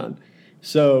the ground.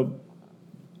 So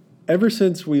ever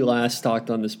since we last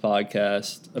talked on this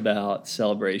podcast about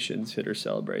celebrations, hitter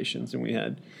celebrations, and we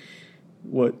had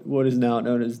what is now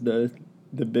known as the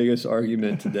biggest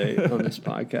argument today on this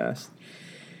podcast,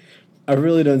 I've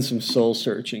really done some soul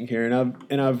searching here,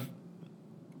 and I've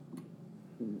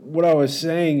what I was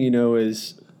saying,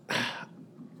 is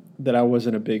that I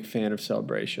wasn't a big fan of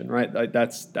celebration, right? Like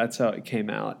that's how it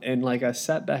came out. And like I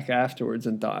sat back afterwards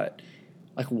and thought,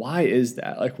 like, why is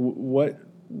that? Like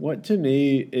what to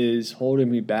me is holding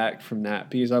me back from that?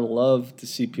 Because I love to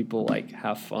see people like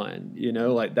have fun,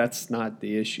 like that's not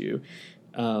the issue.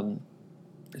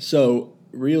 So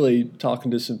really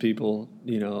talking to some people,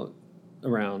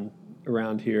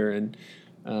 around here and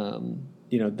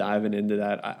diving into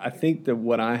that, I think that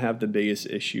what I have the biggest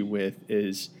issue with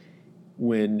is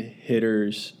when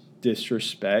hitters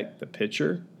disrespect the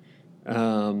pitcher.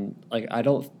 Like I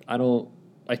don't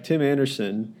like Tim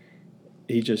Anderson.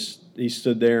 He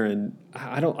stood there and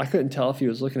I couldn't tell if he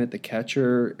was looking at the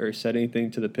catcher or said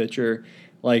anything to the pitcher.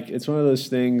 Like it's one of those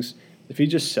things. If he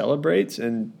just celebrates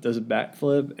and does a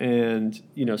backflip and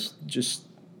just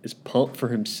is pumped for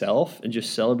himself and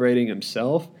just celebrating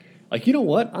himself, like, you know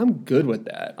what? I'm good with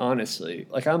that, honestly.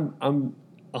 Like I'm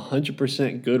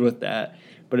 100% good with that.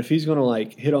 But if he's going to,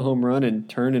 like, hit a home run and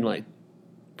turn and, like,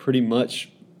 pretty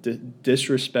much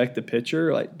disrespect the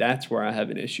pitcher, like, that's where I have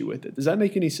an issue with it. Does that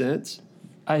make any sense?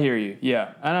 I hear you,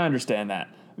 yeah, and I understand that.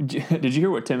 Did you hear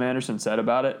what Tim Anderson said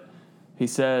about it? He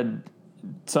said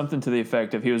something to the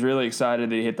effect of he was really excited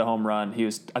that he hit the home run.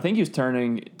 I think he was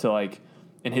turning to, like,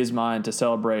 in his mind to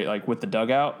celebrate, like, with the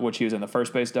dugout, which he was in the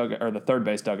first base dugout or the third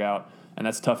base dugout, and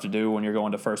that's tough to do when you're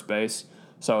going to first base.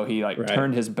 So he, like,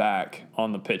 turned his back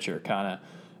on the pitcher, kind of.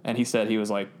 And he said he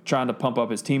was, like, trying to pump up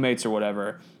his teammates or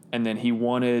whatever. And then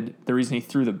the reason he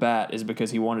threw the bat is because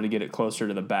he wanted to get it closer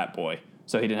to the bat boy.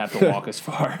 so he didn't have to walk as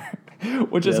far,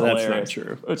 which is hilarious. That's not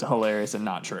true. It's hilarious and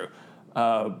not true.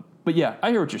 But yeah,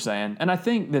 I hear what you're saying, and I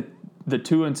think that the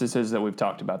two instances that we've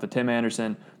talked about, the Tim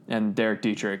Anderson and Derek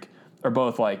Dietrich, are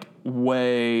both like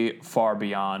way far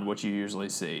beyond what you usually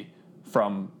see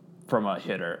from a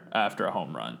hitter after a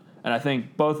home run. And I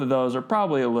think both of those are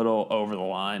probably a little over the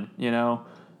line, Now,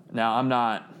 I'm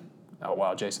not – oh,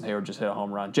 wow, Jason Hayward just hit a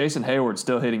home run. Jason Hayward's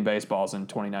still hitting baseballs in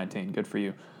 2019. Good for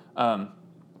you.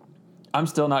 I'm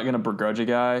still not going to begrudge a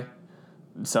guy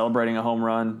celebrating a home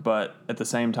run, but at the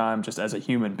same time, just as a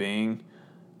human being,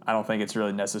 I don't think it's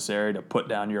really necessary to put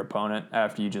down your opponent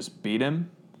after you just beat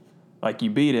him. Like, you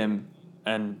beat him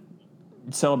and –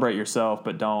 celebrate yourself,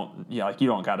 but don't, you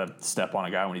don't got to step on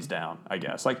a guy when he's down, I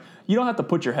guess. Like, you don't have to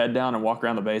put your head down and walk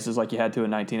around the bases like you had to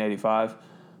in 1985,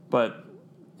 but,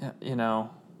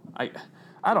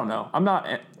 I don't know. I'm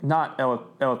not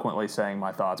eloquently saying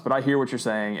my thoughts, but I hear what you're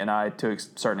saying, and I, to a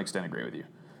certain extent, agree with you.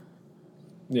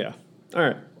 Yeah. All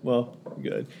right. Well,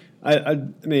 good. I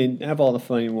mean, have all the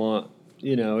fun you want.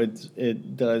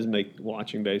 It does make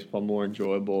watching baseball more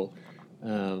enjoyable.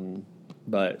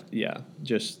 But, yeah,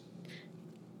 just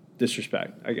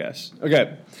disrespect, I guess.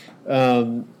 Okay.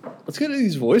 Let's get to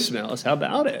these voicemails. How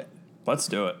about it? Let's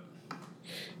do it.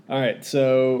 All right.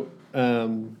 So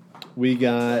we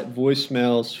got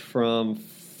voicemails from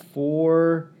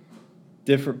 4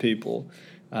 different people.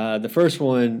 The first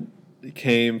one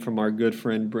came from our good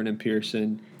friend Brennan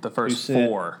Pearson. The first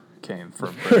 4 came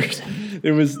from Brennan.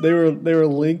 They were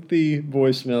lengthy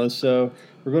voicemails, so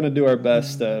we're going to do our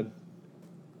best, I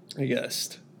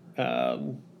guess,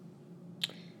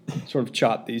 sort of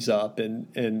chop these up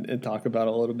and talk about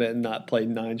it a little bit and not play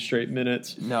 9 straight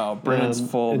minutes. No, Brennan's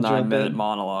full 9-minute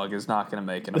monologue is not going to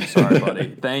make it. I'm sorry,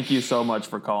 buddy. Thank you so much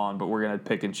for calling, but we're going to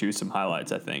pick and choose some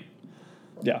highlights, I think.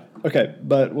 Yeah. Okay,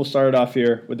 but we'll start it off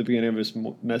here with the beginning of his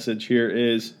message. Here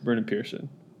is Brennan Pearson.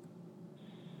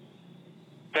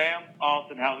 Sam,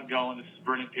 Austin, how's it going? This is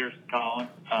Brennan Pearson calling.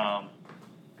 I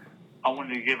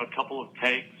wanted to give a couple of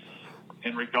takes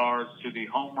in regards to the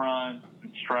home run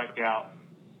and strikeout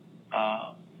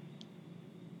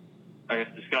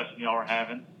discussion y'all are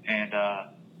having, and kind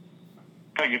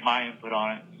of get my input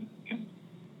on it in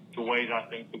the ways I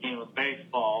think the game of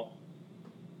baseball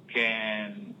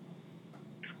can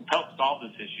help solve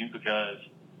this issue, because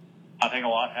I think a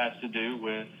lot has to do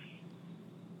with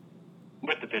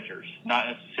the pitchers, not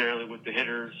necessarily with the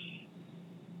hitters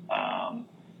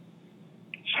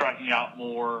striking out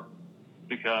more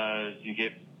because you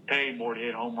get paid more to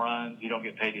hit home runs. You don't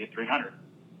get paid to hit 300.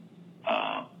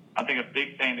 I think a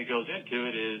big thing that goes into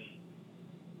it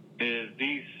is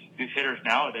these hitters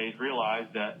nowadays realize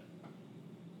that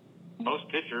most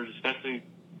pitchers, especially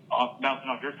bouncing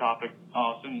off your topic,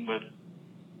 Austin, with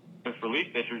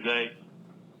relief pitchers,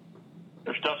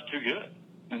 their stuff's too good.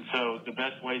 And so the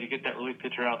best way to get that relief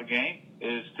pitcher out of the game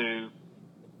is to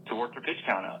work their pitch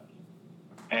count up.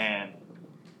 And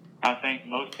I think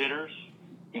most hitters,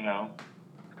 3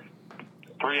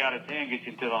 out of 10 gets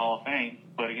you into the Hall of Fame.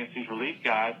 But against these relief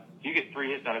guys, you get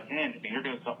 3 hits out of 10, and you're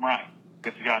doing something right.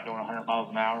 Against a guy throwing 100 miles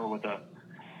an hour with a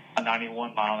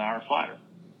 91 mile an hour slider.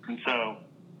 And so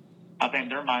I think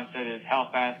their mindset is, how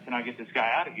fast can I get this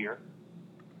guy out of here?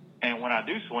 And when I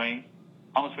do swing,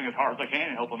 I'm gonna swing as hard as I can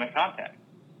and hope I make contact.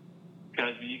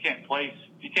 Because you can't place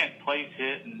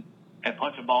hit and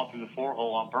punch a ball through the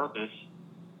 4-hole on purpose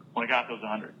when a guy throws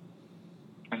 100.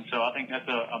 And so I think that's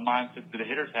a mindset that the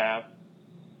hitters have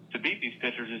to beat these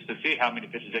pitchers, is to see how many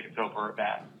pitches they can throw per at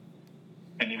bat.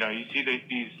 And you see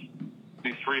these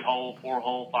 3-hole,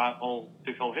 4-hole, 5-hole,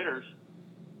 6-hole hitters.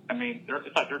 I mean,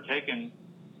 it's like they're taking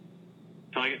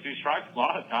till they get 2 strikes a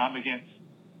lot of the time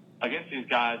against these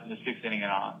guys in the 6th inning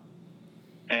and on.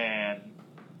 And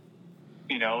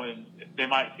and they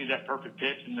might see that perfect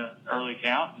pitch in the early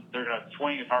count, and they're going to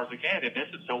swing as hard as they can. They miss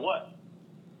it, so what?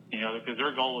 Because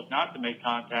their goal is not to make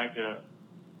contact at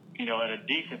a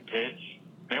decent pitch.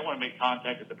 They want to make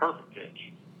contact at the perfect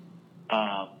pitch.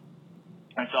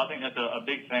 And so I think that's a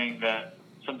big thing that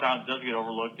sometimes does get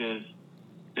overlooked, is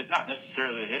it's not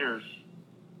necessarily the hitters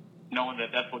knowing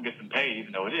that that's what gets them paid,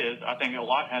 even though it is. I think a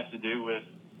lot has to do with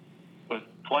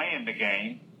playing the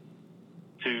game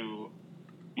to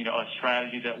a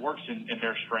strategy that works in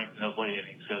their strength in those late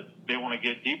innings. So they want to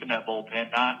get deep in that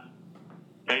bullpen, not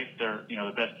face their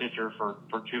the best pitcher for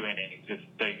 2 innings. If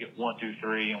they get 1, 2,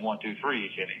 3 and 1, 2, 3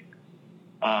 each inning.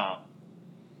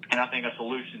 And I think a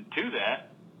solution to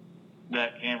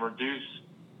that can reduce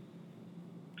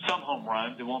some home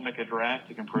runs. It won't make a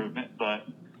drastic improvement, but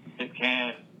it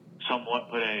can somewhat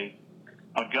put a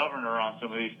governor on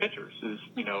some of these pitchers, is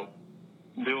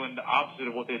doing the opposite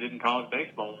of what they did in college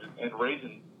baseball and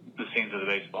raising the seams of the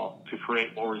baseball to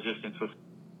create more resistance with.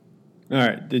 All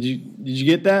right. Did you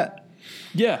get that?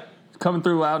 Yeah, coming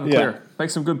through loud and clear. Make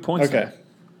some good points there.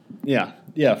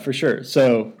 Yeah, for sure.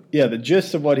 So, yeah, the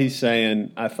gist of what he's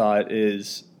saying, I thought,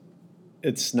 is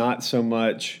it's not so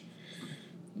much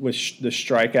with the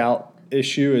strikeout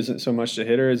issue isn't so much the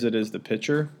hitter as it is the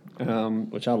pitcher,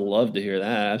 which I love to hear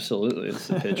that. Absolutely, it's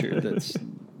the pitcher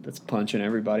that's punching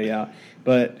everybody out.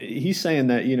 But he's saying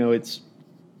that, it's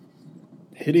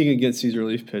hitting against these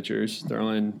relief pitchers,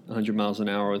 throwing 100 miles an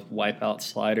hour with wipeout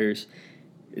sliders.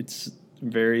 It's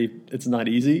not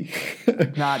easy.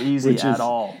 Not easy at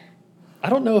all. I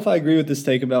don't know if I agree with this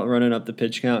take about running up the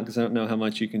pitch count because I don't know how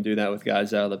much you can do that with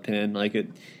guys out of the pen.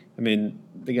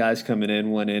 The guy's coming in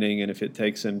one inning, and if it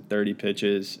takes him 30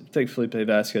 pitches, if it takes Felipe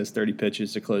Vasquez 30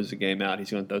 pitches to close the game out,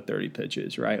 he's going to throw 30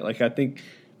 pitches, right? I think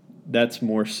that's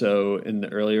more so in the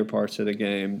earlier parts of the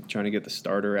game, trying to get the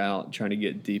starter out, trying to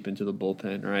get deep into the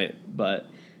bullpen, right? But,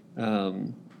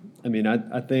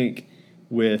 I think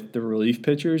with the relief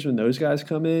pitchers, when those guys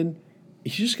come in,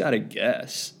 you just got to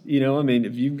guess.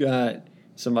 If you've got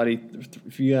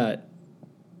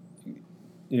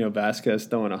Vasquez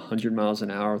throwing 100 miles an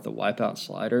hour with a wipeout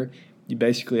slider, you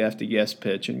basically have to guess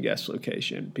pitch and guess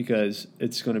location because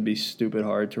it's going to be stupid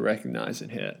hard to recognize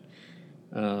and hit.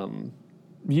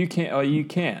 You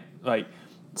can't.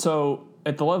 So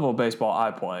at the level of baseball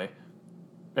I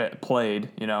played,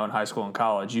 in high school and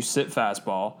college, you sit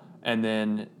fastball, and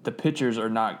then the pitchers are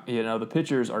not, the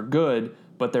pitchers are good,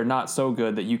 but they're not so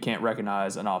good that you can't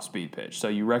recognize an off-speed pitch. So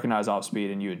you recognize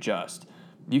off-speed and you adjust.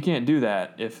 You can't do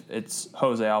that if it's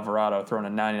Jose Alvarado throwing a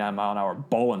 99-mile-an-hour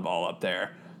bowling ball up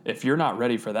there. If you're not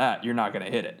ready for that, you're not going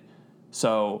to hit it.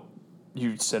 So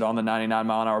you sit on the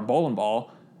 99-mile-an-hour bowling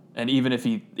ball, and even if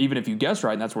you guess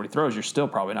right and that's what he throws, you're still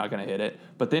probably not going to hit it.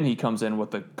 But then he comes in with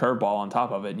the curveball on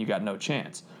top of it, and you got no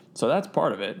chance. So that's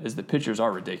part of it, is the pitchers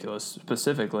are ridiculous.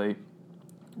 Specifically,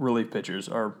 relief pitchers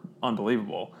are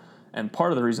unbelievable. And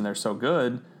part of the reason they're so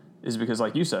good is because,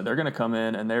 like you said, they're going to come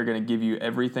in and they're going to give you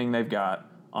everything they've got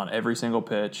on every single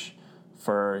pitch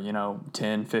for,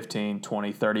 10, 15,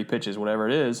 20, 30 pitches, whatever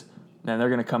it is. And they're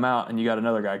going to come out and you got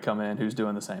another guy come in who's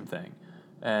doing the same thing.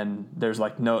 And there's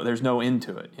no end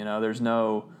to it.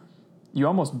 You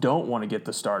almost don't want to get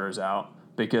the starters out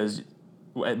because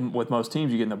with most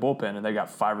teams you get in the bullpen and they got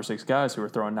 5 or 6 guys who are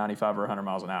throwing 95 or 100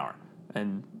 miles an hour.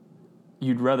 And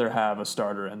you'd rather have a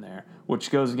starter in there, which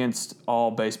goes against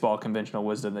all baseball conventional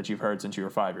wisdom that you've heard since you were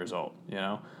 5 years old,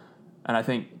 And I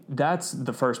think that's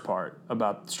the first part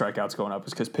about strikeouts going up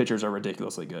is because pitchers are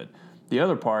ridiculously good. The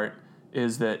other part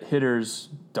is that hitters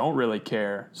don't really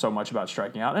care so much about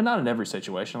striking out, and not in every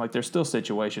situation. There's still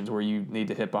situations where you need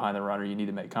to hit behind the runner, you need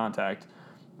to make contact.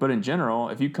 But in general,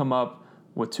 if you come up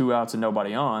with 2 outs and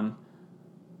nobody on,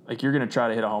 you're going to try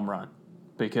to hit a home run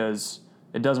because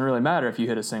it doesn't really matter if you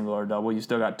hit a single or a double. You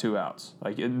still got 2 outs.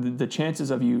 The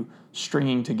chances of you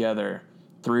stringing together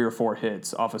 3 or 4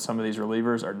 hits off of some of these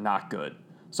relievers are not good.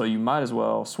 So you might as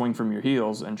well swing from your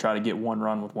heels and try to get 1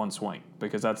 run with 1 swing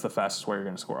because that's the fastest way you're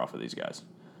going to score off of these guys.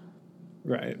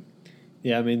 Right.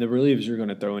 Yeah, the relievers are going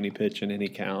to throw any pitch in any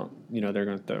count. They're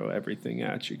going to throw everything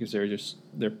at you because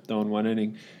they're throwing 1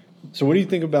 inning. So what do you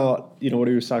think about, what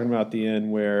he was talking about at the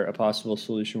end where a possible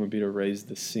solution would be to raise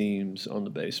the seams on the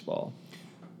baseball?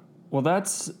 Well,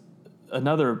 that's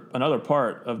another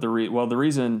part of the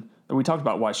reason that we talked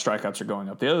about why strikeouts are going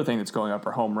up. The other thing that's going up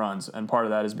are home runs, and part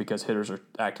of that is because hitters are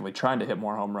actively trying to hit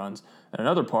more home runs. And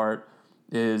another part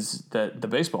is that the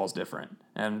baseball is different,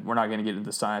 and we're not going to get into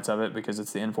the science of it because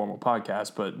it's the informal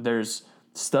podcast, but there's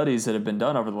studies that have been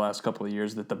done over the last couple of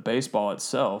years that the baseball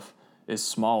itself is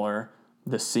smaller.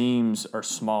 The seams are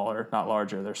smaller, not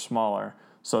larger, they're smaller.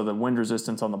 So the wind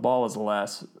resistance on the ball is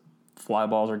less. Fly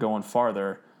balls are going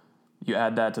farther. You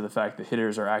add that to the fact that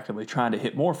hitters are actively trying to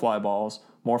hit more fly balls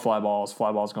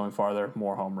going farther,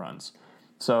 more home runs.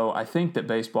 So I think that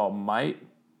baseball might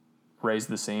raise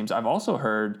the seams. I've also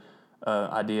heard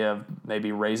idea of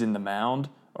maybe raising the mound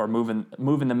or moving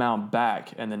the mound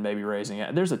back and then maybe raising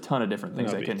it. There's a ton of different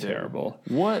things they can do. Terrible.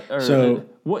 Make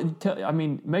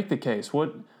the case.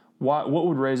 What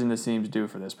would raising the seams do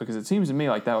for this? Because it seems to me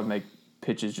like that would make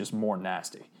pitches just more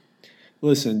nasty.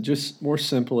 Listen, just more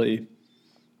simply,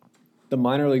 the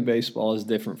minor league baseball is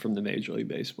different from the Major League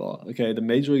Baseball. Okay, the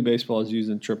Major League Baseball is used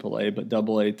in AAA, but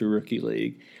AA through Rookie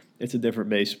League, it's a different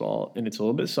baseball, and it's a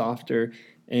little bit softer,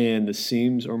 and the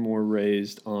seams are more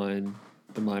raised on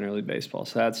the minor league baseball.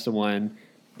 So that's the one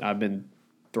I've been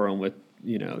thrown with,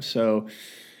 So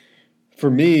for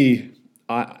me,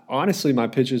 honestly, my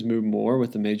pitches move more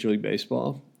with the Major League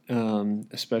Baseball,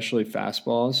 especially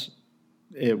fastballs.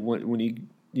 When you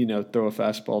throw a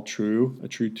fastball a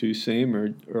true two seam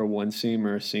or a one seam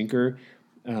or a sinker,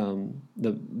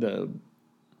 the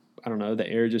I don't know, the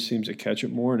air just seems to catch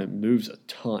it more and it moves a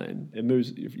ton. It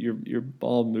moves, your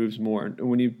ball moves more. And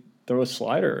when you throw a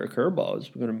slider or a curveball, it's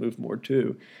going to move more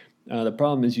too. The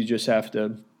problem is you just have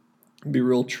to be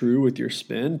real true with your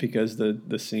spin because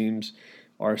the seams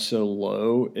are so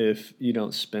low. If you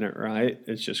don't spin it right,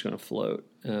 it's just going to float.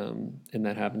 And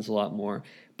that happens a lot more.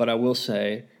 But I will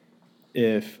say,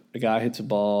 if a guy hits a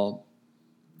ball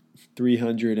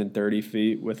 330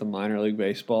 feet with a minor league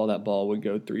baseball, that ball would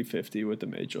go 350 with the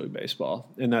Major League Baseball.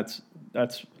 And that's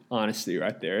honesty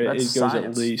right there. It goes science.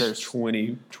 At least There's 20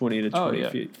 to 20 yeah.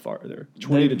 feet farther,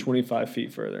 20 to 25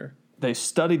 feet further. They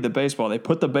studied the baseball. They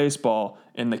put the baseball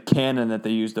in the cannon that they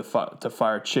used to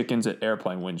fire chickens at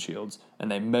airplane windshields,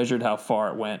 and they measured how far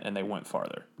it went, and they went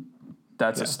farther.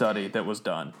 That's a study that was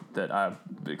done that I've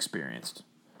experienced.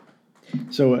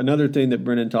 So another thing that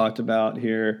Brennan talked about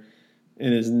here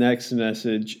in his next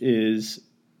message is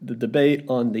the debate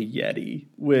on the Yeti,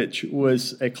 which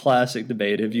was a classic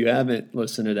debate. If you haven't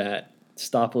listened to that,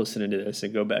 stop listening to this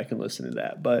and go back and listen to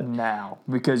that. But now,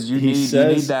 because you need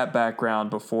that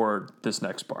background before this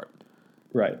next part.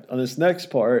 Right. On this next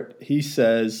part, he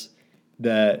says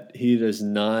that he does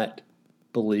not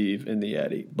believe in the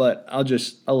Yeti. But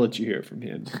I'll let you hear it from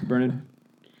him. Brennan?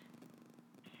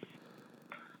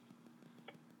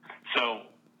 So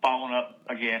following up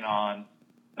again on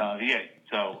the Yeti.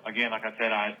 So again, like I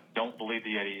said, I don't believe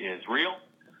the Yeti is real.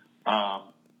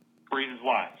 Reasons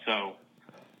why. So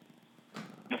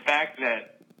the fact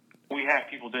that we have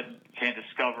people that can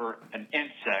discover an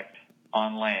insect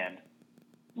on land,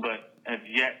 but have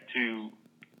yet to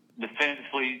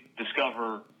definitively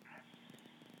discover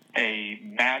a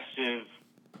massive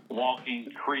walking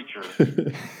creature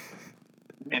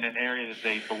in an area that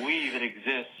they believe it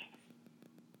exists,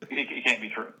 it can't be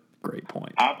true. Great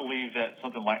point. I believe that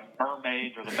something like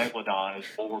mermaids or the megalodon is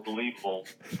more believable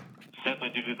simply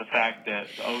due to the fact that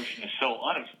the ocean is so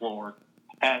unexplored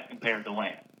as compared to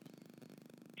land.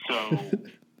 So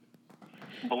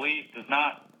belief does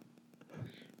not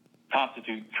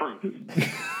constitute truth.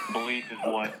 Belief is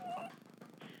what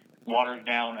waters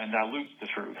down and dilutes the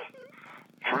truth.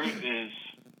 Truth is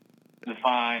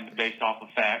defined based off of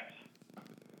facts.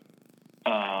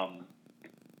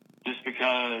 Just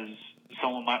because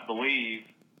someone might believe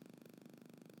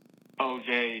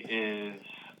OJ is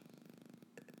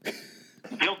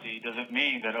guilty doesn't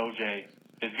mean that OJ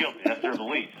is guilty. That's their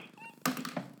belief.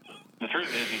 The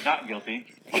truth is he's not guilty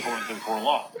according to the court of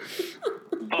law.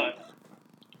 But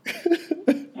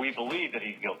we believe that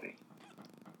he's guilty.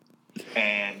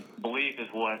 And belief is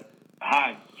what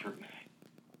hides the truth.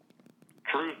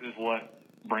 Truth is what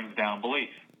brings down belief.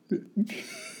 So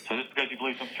just because you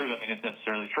believe something's true doesn't mean it's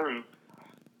necessarily true.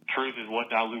 Truth is what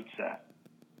dilutes that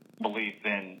belief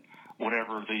in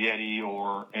whatever the Yeti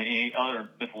or any other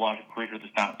mythological creature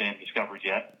that's not been discovered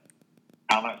yet.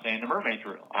 I'm not saying the mermaid's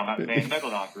real. I'm not saying the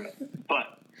megalodon's real.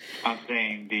 But I'm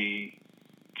saying the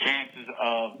chances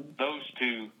of those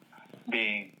two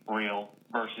being real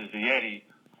versus the Yeti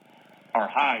are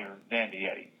higher than the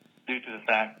Yeti due to the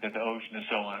fact that the ocean is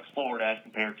so unexplored as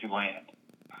compared to land.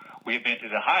 We have been to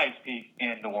the highest peak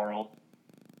in the world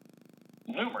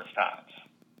numerous times,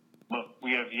 but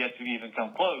we have yet to even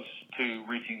come close to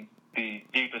reaching the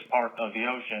deepest part of the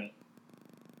ocean,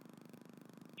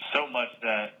 so much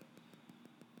that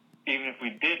even if we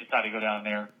did decide to go down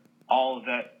there, all of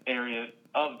that area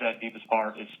of that deepest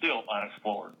part is still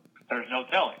unexplored. There's no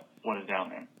telling what is down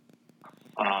there.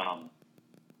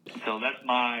 So that's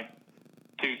my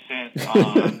 2 cents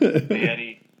on the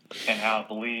Yeti and how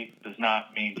belief does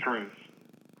not mean truth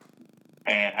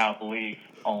and how belief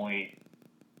only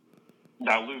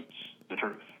dilutes the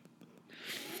truth.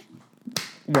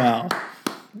 Wow.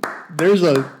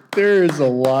 There is a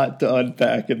lot to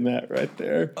unpack in that right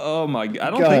there. Oh my! I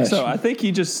don't think so. I think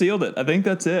he just sealed it. I think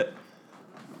that's it.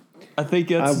 I think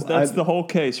that's the whole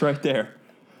case right there.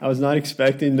 I was not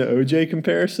expecting the OJ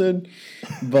comparison,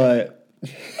 but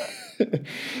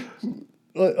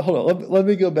hold on. Let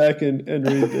me go back and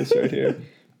read this right here.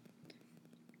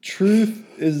 Truth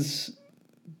is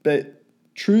a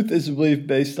belief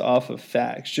based off of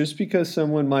facts. Just because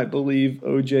someone might believe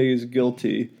OJ is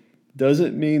guilty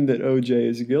doesn't mean that OJ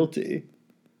is guilty.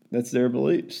 That's their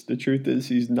beliefs. The truth is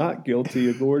he's not guilty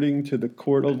according to the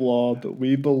court of law, but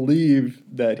we believe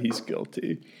that he's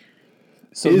guilty.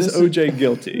 So is OJ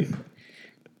guilty?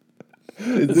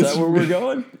 Is that where we're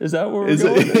going? Is that where we're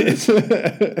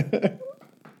going?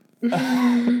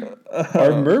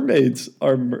 Are mermaids?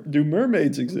 Do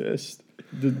mermaids exist?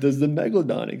 Does the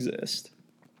megalodon exist?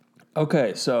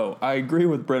 Okay, so I agree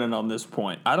with Brennan on this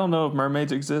point. I don't know if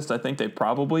mermaids exist. I think they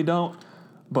probably don't,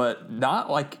 but not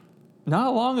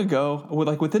long ago,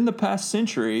 within the past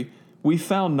century, we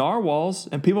found narwhals,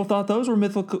 and people thought those were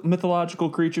mythological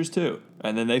creatures too.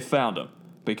 And then they found them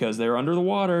because they're under the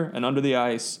water and under the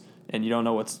ice, and you don't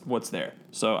know what's there.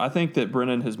 So I think that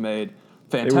Brennan has made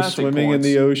They were fantastic swimming points.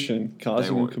 in the ocean,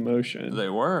 causing were- a commotion. They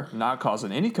were not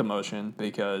causing any commotion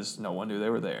because no one knew they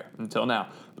were there until now.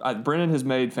 Brennan has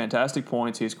made fantastic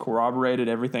points. He's corroborated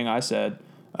everything I said,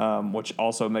 which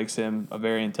also makes him a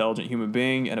very intelligent human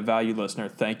being and a valued listener.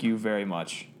 Thank you very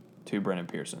much to Brennan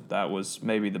Pearson. That was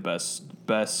maybe the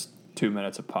best 2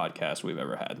 minutes of podcast we've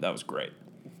ever had. That was great.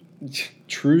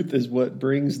 Truth is what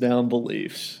brings down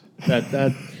beliefs.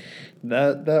 That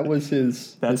was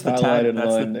his highlighted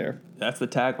line there. That's the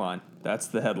tagline. That's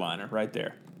the headliner right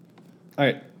there. All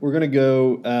right, we're going to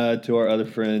go to our other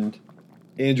friend,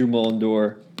 Andrew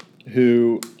Mullendore,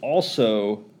 who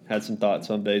also had some thoughts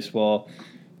on baseball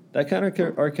that kind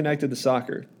of are connected to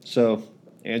soccer. So,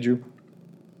 Andrew.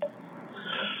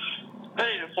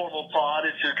 Hey, Informal Pod,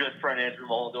 it's your good friend Andrew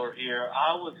Mullendore here.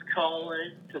 I was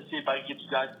calling to see if I could get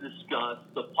you guys to discuss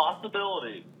the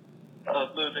possibility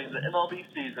of moving the MLB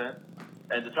season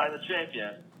and deciding the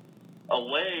champion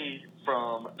away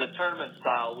from the tournament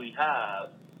style we have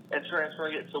and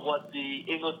transferring it to what the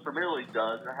English Premier League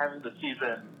does and having the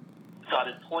season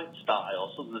decided point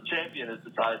style so that the champion is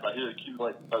decided by who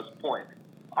accumulates the most points.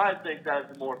 I think that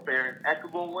is a more fair and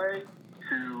equitable way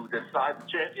to decide the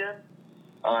champion,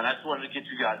 and I just wanted to get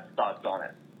you guys' thoughts on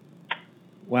it.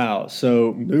 Wow,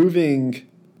 so moving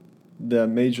the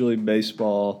Major League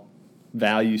Baseball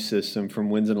value system from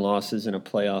wins and losses in a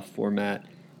playoff format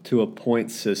to a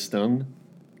point system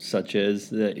such as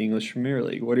the English Premier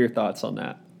League. What are your thoughts on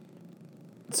that?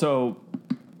 So,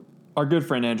 our good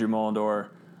friend Andrew Mullendore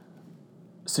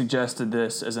suggested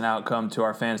this as an outcome to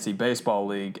our fantasy baseball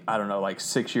league, I don't know, like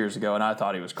 6 years ago, and I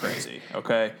thought he was crazy,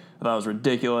 okay? I thought it was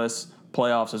ridiculous.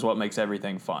 Playoffs is what makes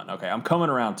everything fun. Okay, I'm coming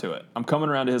around to it. I'm coming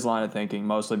around to his line of thinking,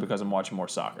 mostly because I'm watching more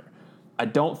soccer. I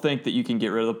don't think that you can get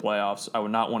rid of the playoffs. I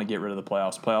would not want to get rid of the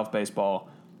playoffs. Playoff baseball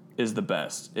is the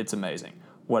best. It's amazing.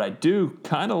 What I do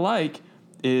kind of like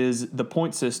is the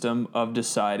point system of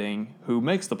deciding who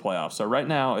makes the playoffs. So right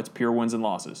now, it's pure wins and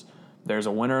losses. There's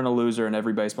a winner and a loser in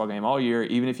every baseball game all year.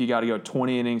 Even if you got to go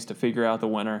 20 innings to figure out the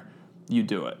winner, you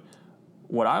do it.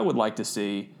 What I would like to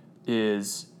see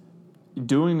is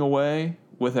doing away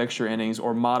with extra innings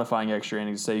or modifying extra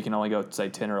innings, say you can only go, say,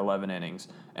 10 or 11 innings.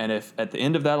 And if at the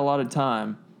end of that allotted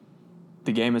time,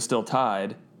 the game is still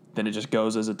tied, then it just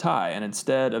goes as a tie. And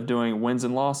instead of doing wins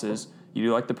and losses, you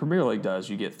do like the Premier League does.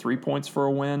 You get 3 points for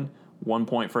a win, 1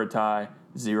 point for a tie,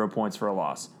 0 points for a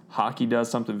loss. Hockey does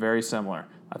something very similar.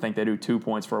 I think they do 2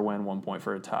 points for a win, 1 point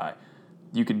for a tie.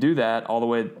 You can do that all the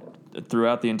way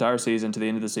throughout the entire season to the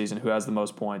end of the season. Who has the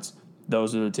most points?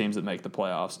 Those are the teams that make the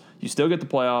playoffs. You still get the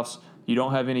playoffs. You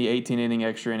don't have any 18-inning,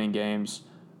 extra-inning games.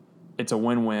 It's a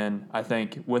win-win. I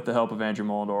think with the help of Andrew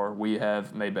Mullendore, we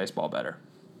have made baseball better.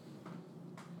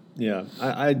 Yeah,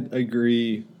 I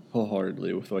agree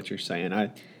wholeheartedly with what you're saying.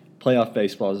 Playoff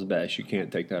baseball is the best. You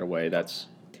can't take that away. That's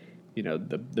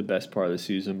the best part of the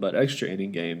season. But extra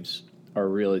inning games are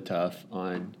really tough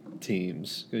on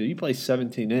teams. You play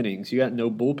 17 innings. You got no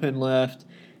bullpen left.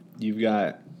 You've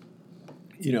got,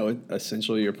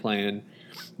 essentially you're playing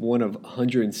one of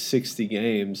 160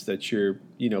 games that you're,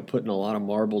 putting a lot of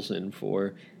marbles in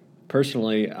for.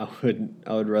 Personally, I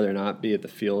would rather not be at the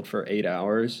field for 8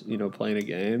 hours, playing a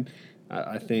game.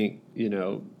 I think,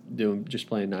 just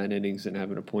playing 9 innings and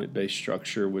having a point-based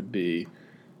structure would be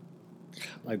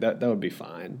like that would be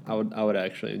fine. I would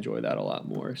actually enjoy that a lot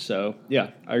more. So,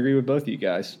 yeah, I agree with both of you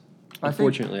guys.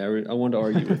 Unfortunately, I wanted to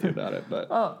argue with you about it, but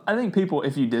I think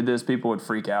if you did this, people would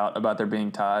freak out about there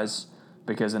being ties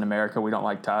because in America we don't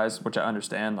like ties, which I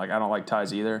understand. Like I don't like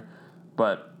ties either,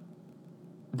 but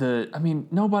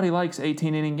nobody likes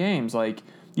 18-inning games. Like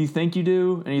you think you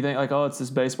do, and you think like, oh, it's this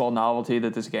baseball novelty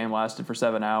that this game lasted for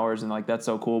 7 hours, and like that's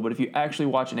so cool. But if you actually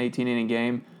watch an 18-inning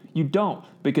game, you don't,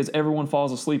 because everyone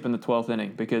falls asleep in the 12th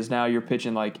inning because now you're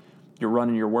pitching like you're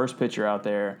running your worst pitcher out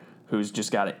there who's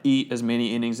just got to eat as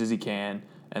many innings as he can,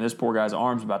 and this poor guy's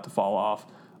arm's about to fall off.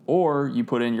 Or you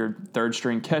put in your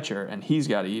third-string catcher, and he's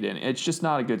got to eat in. It's just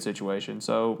not a good situation.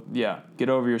 So, yeah, get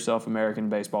over yourself, American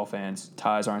baseball fans.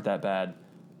 Ties aren't that bad.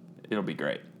 It'll be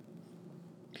great.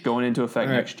 Going into effect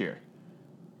next year.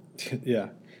 Yeah.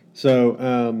 So,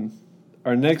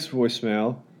 our next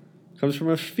voicemail comes from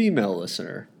a female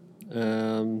listener.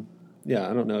 Yeah,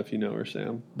 I don't know if you know her,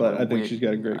 Sam, but I think she's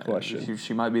got a great question.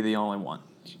 She might be the only one.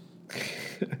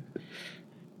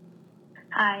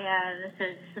 Hi, this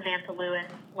is Samantha Lewis,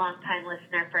 longtime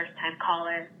listener, first-time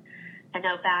caller. I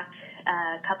know back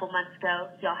a couple months ago,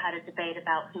 y'all had a debate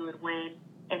about who would win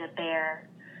in a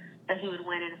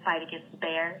fight against a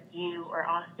bear, you or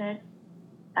Austin.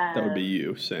 That would be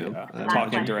you, Sam. Yeah, My talking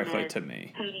question directly is, to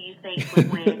me. Who do you think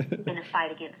would win in a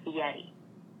fight against the Yeti?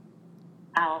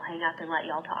 I'll hang up and let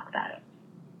y'all talk about it.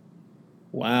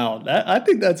 Wow, I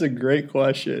think that's a great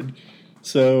question.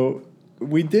 So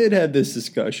we did have this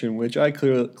discussion, which I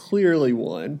clearly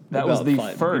won. That was about the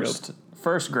fighting,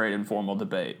 first great informal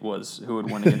debate was who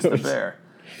would win against the bear.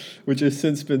 which has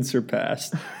since been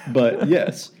surpassed. But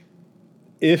yes,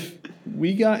 if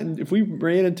we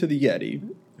ran into the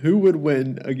Yeti, who would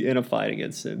win in a fight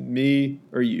against him, me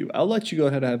or you? I'll let you go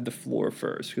ahead and have the floor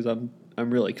first because I'm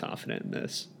really confident in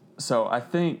this. So I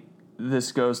think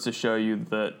this goes to show you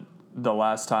that the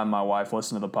last time my wife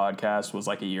listened to the podcast was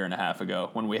like a year and a half ago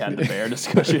when we had the bear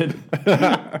discussion.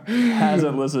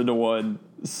 Hasn't listened to one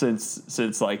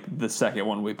since like the second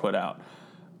one we put out.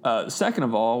 Second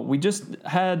of all, we just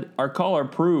had our caller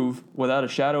prove without a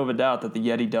shadow of a doubt that the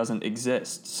Yeti doesn't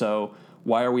exist. So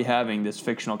why are we having this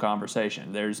fictional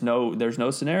conversation? There's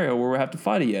no scenario where we have to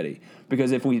fight a Yeti,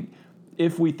 because if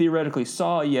we theoretically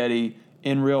saw a Yeti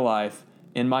in real life,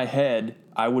 in my head,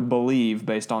 I would believe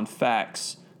based on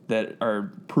facts that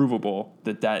are provable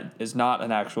that is not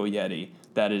an actual Yeti.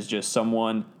 That is just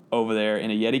someone over there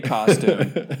in a Yeti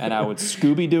costume, and I would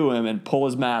Scooby-Doo him and pull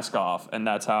his mask off, and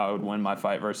that's how I would win my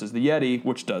fight versus the Yeti,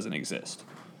 which doesn't exist.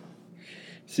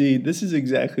 See, this is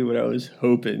exactly what I was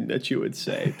hoping that you would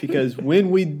say, because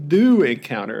when we do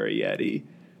encounter a Yeti,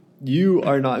 you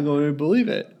are not going to believe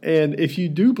it. And if you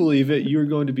do believe it, you're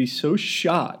going to be so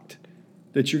shocked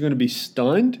that you're going to be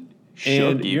stunned,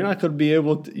 and you're not going to be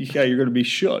able to, you're going to be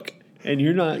shook, and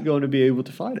you're not going to be able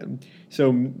to fight him.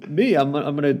 So me, I'm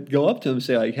going to go up to him and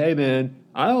say like, hey man,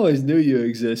 I always knew you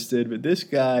existed, but this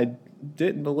guy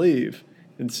didn't believe.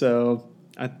 And so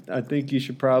I think you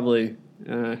should probably,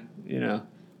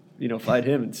 fight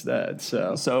him instead.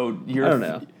 So I don't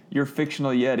know. Your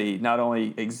fictional Yeti not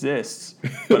only exists,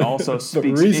 but also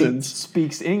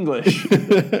speaks English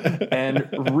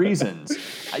and reasons.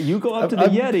 You go up to the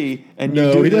Yeti and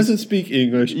he doesn't speak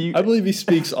English. I believe he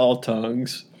speaks all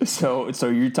tongues. So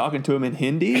you're talking to him in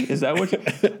Hindi? Is that what?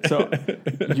 So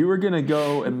you were gonna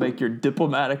go and make your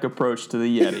diplomatic approach to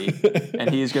the Yeti,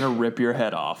 and he's gonna rip your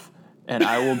head off, and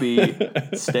I will be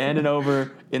standing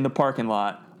over in the parking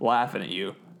lot laughing at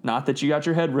you. Not that you got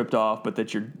your head ripped off, but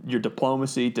that your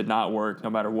diplomacy did not work no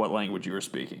matter what language you were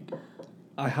speaking.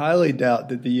 I highly doubt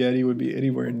that the Yeti would be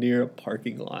anywhere near a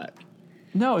parking lot.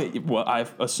 No,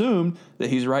 I've assumed that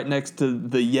he's right next to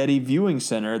the Yeti viewing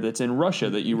center that's in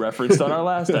Russia that you referenced on our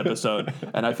last episode.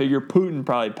 And I figure Putin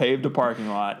probably paved a parking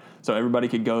lot so everybody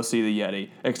could go see the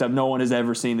Yeti, except no one has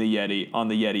ever seen the Yeti on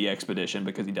the Yeti expedition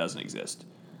because he doesn't exist.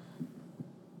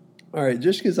 All right,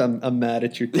 just because I'm mad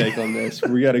at your take on this,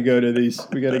 we got to go to these.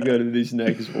 We got to go to these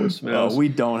next voicemails. We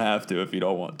don't have to if you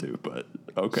don't want to, but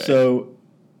okay. So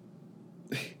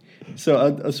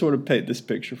I'll sort of paint this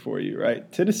picture for you,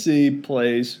 right? Tennessee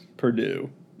plays Purdue.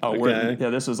 Oh, okay?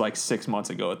 This was like 6 months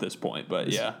ago at this point, but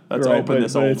yeah, let's right, open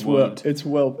this old wound. It's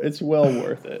well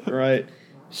worth it, right?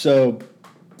 So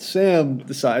Sam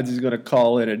decides he's going to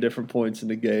call in at different points in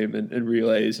the game and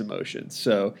relay his emotions.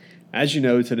 So, as you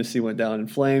know, Tennessee went down in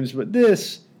flames, but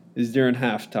this is during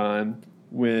halftime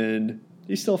when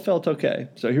he still felt okay.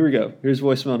 So here we go. Here's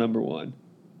voicemail number 1.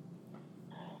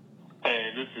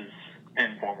 Hey, this is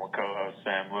informal co-host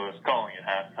Sam Lewis calling at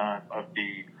halftime of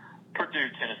the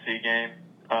Purdue-Tennessee game.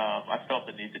 I felt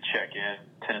the need to check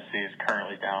in. Tennessee is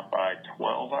currently down by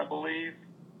 12, I believe.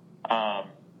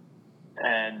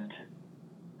 And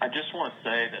I just want to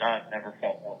say that I've never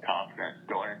felt more confident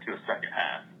going into a second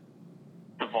half.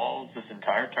 The Vols this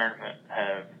entire tournament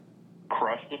have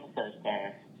crushed in the first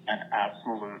half and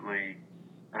absolutely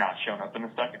not shown up in the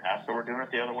second half, so we're doing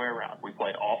it the other way around. We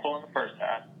played awful in the first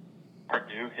half.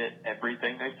 Purdue hit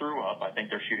everything they threw up. I think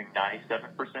they're shooting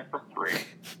 97% from 3.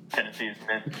 Tennessee has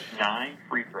missed 9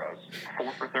 free throws,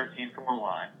 4 for 13 from the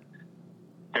line.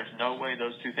 There's no way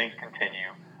those two things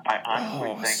continue. I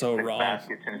honestly think the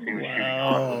basket Tennessee was shooting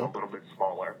on was a little bit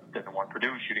smaller than the one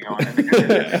Purdue was shooting on. And the good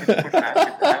news is with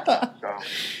baskets happen. So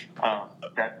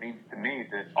that means to me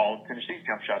that all of Tennessee's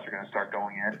jump shots are going to start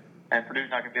going in, and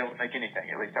Purdue's not going to be able to make anything.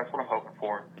 At least that's what I'm hoping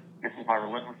for. This is my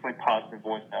relentlessly positive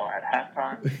voicemail at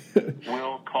halftime.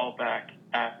 We'll call back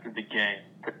after the game,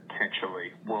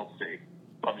 potentially. We'll see.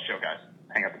 Love the show, guys.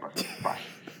 Hang up the bus. Bye.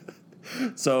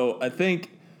 So I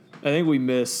think we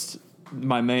missed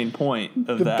my main point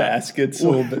of the that. The basket's a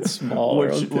little bit smaller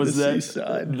which on was Tennessee's that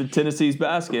side. The Tennessee's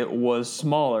basket was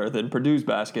smaller than Purdue's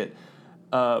basket.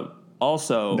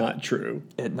 Also, Not true.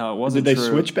 it wasn't Did they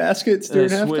true. switch baskets during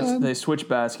halftime? They switched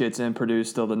baskets, and Purdue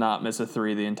still did not miss a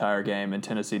three the entire game, and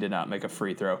Tennessee did not make a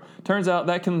free throw. Turns out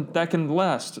that can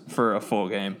last for a full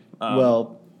game.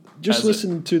 Well, just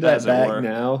listen to that back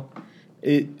now.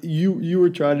 You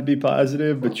were trying to be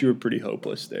positive, but you were pretty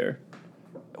hopeless there.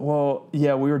 Well,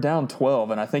 yeah, we were down 12,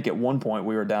 and I think at one point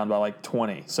we were down by like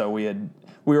 20. So we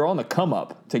were on the come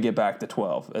up to get back to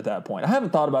 12 at that point. I haven't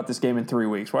thought about this game in 3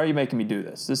 weeks. Why are you making me do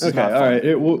this? This is not fun. All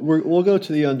right. We'll go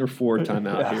to the under 4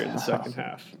 timeout here in the second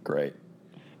half. Great.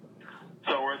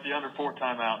 So we're at the under 4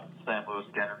 timeout. Sam Lewis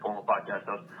again, former podcast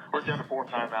host. We're at the under 4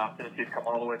 timeout. Tennessee's come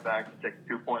all the way back to take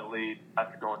a 2-point lead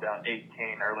after going down 18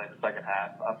 early in the second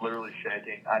half. I'm literally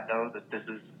shaking. I know that this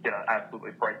is going to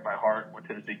absolutely break my heart when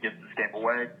Tennessee gives this game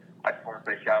away. I just want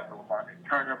to say shout out to Lamonte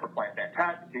Turner for playing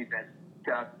fantastic defense.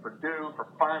 Shout out to Purdue for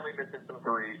finally missing some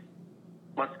threes.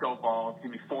 Let's go, Vols. Give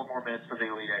me 4 more minutes for the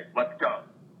Elite Eight. Let's go.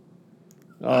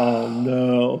 Oh,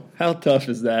 no. How tough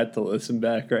is that to listen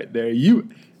back right there?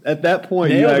 At that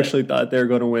point, you Nailed it. actually thought they were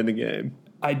going to win the game.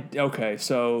 Okay,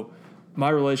 so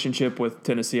my relationship with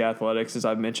Tennessee athletics, as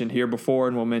I've mentioned here before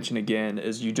and will mention again,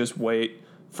 is you just wait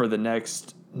for the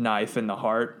next knife in the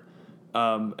heart.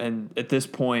 And at this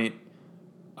point,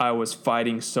 I was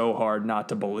fighting so hard not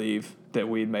to believe that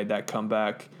we'd made that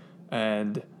comeback.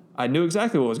 And I knew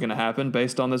exactly what was going to happen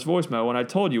based on this voicemail when I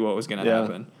told you what was going to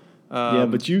happen. Yeah,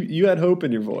 but you had hope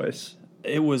in your voice.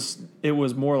 It was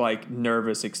more like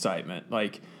nervous excitement.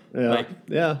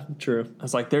 Yeah, true. I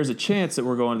was like, there's a chance that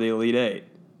we're going to the Elite Eight,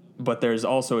 but there's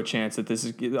also a chance that this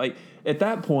is like at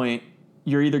that point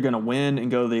you're either going to win and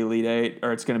go to the Elite Eight,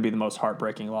 or it's going to be the most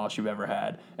heartbreaking loss you've ever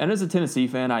had. And as a Tennessee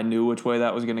fan, I knew which way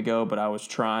that was going to go, but I was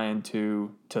trying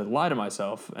to lie to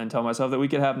myself and tell myself that we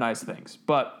could have nice things.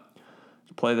 But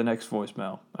play the next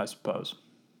voicemail, I suppose.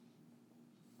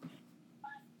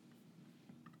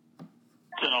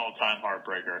 It's an all-time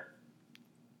heartbreaker.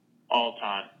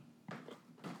 All-time.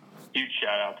 Huge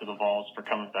shout-out to the Vols for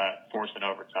coming back, forcing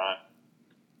overtime.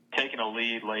 Taking a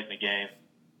lead late in the game.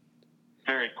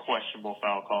 Very questionable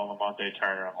foul call on Lamonte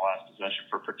Turner on the last possession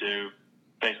for Purdue.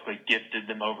 Basically gifted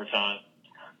them overtime.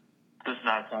 This is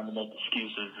not a time to make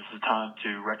excuses. This is a time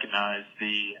to recognize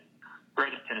the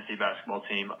greatest Tennessee basketball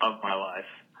team of my life.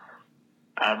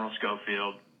 Admiral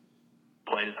Schofield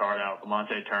played his heart out.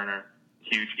 Lamonte Turner,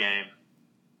 huge game.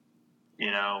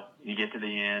 You get to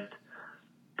the end.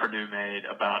 Purdue made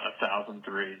about 1,000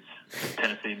 threes.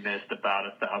 Tennessee missed about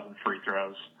 1,000 free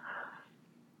throws.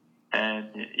 And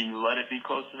you let it be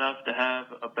close enough to have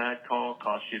a bad call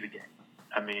cost you the game.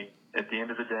 I mean, at the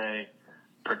end of the day,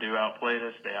 Purdue outplayed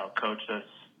us. They outcoached us.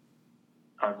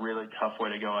 A really tough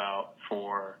way to go out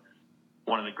for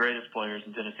one of the greatest players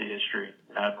in Tennessee history,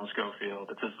 Admiral Schofield.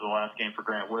 If this is the last game for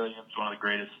Grant Williams, one of the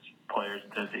greatest players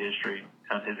in Tennessee history,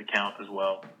 on his account as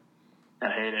well. I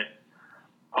hate it.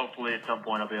 Hopefully at some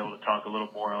point I'll be able to talk a little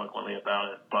more eloquently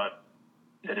about it, but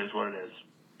it is what it is.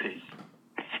 Peace.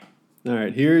 All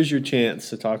right, here's your chance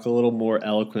to talk a little more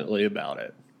eloquently about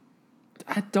it.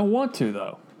 I don't want to,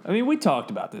 though. I mean, we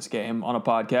talked about this game on a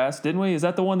podcast, didn't we? Is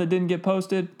that the one that didn't get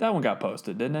posted? That one got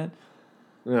posted, didn't it?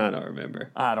 I don't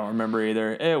remember. I don't remember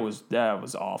either. That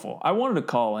was awful. I wanted to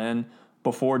call in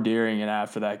before, during, and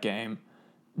after that game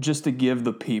just to give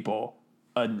the people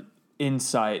an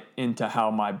insight into how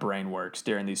my brain works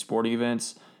during these sporting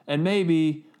events, and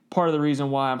maybe part of the reason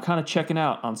why I'm kind of checking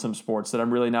out on some sports that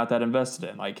I'm really not that invested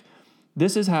in. Like,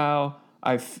 this is how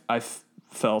I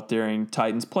felt during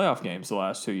Titans playoff games the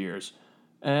last 2 years.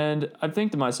 And I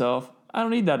think to myself, I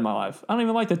don't need that in my life. I don't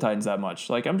even like the Titans that much.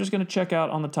 Like, I'm just going to check out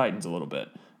on the Titans a little bit.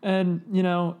 And,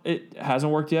 it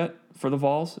hasn't worked yet for the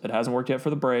Vols. It hasn't worked yet for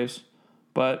the Braves.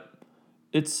 But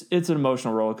it's an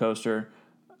emotional roller coaster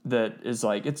that is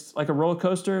it's like a roller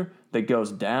coaster that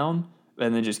goes down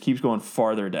and then just keeps going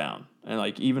farther down.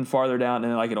 And, even farther down.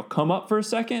 And then, it'll come up for a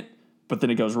second, but then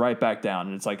it goes right back down.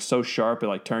 And it's, so sharp,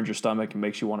 it, turns your stomach and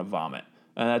makes you want to vomit.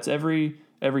 And that's every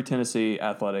Tennessee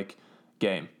athletic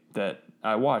game that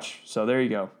I watch. So there you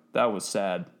go. That was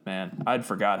sad, man. I'd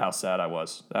forgot how sad I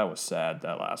was. That was sad,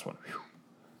 that last one. Whew.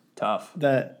 Tough.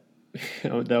 That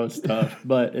was tough.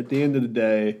 But at the end of the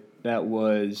day, that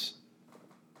was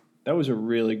a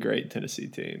really great Tennessee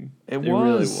team. It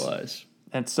really was.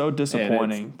 And it's so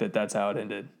disappointing that that's how it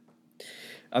ended.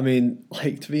 I mean,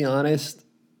 to be honest,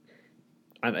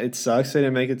 it sucks they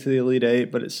didn't make it to the Elite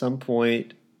Eight, but at some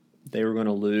point they were going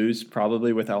to lose,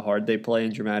 probably with how hard they play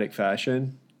in dramatic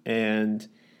fashion. And,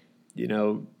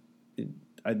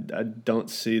 I didn't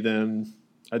see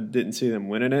them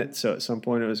winning it. So at some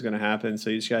point it was going to happen. So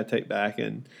you just got to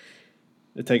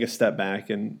take a step back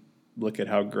and look at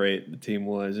how great the team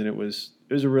was. And it was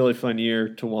a really fun year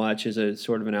to watch as a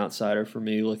sort of an outsider for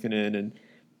me looking in and,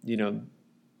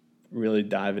 really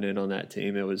diving in on that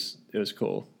team. It was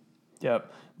cool.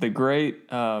 Yep. The great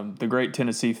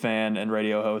Tennessee fan and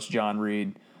radio host John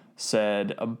Reed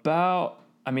said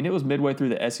it was midway through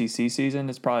the SEC season.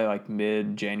 It's probably like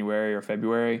mid-January or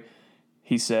February.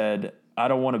 He said, I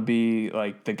don't want to be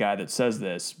like the guy that says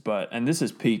this, and this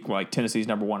is peak, like Tennessee's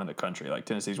number one in the country. Like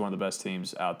Tennessee's one of the best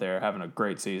teams out there, having a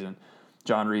great season.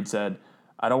 John Reed said,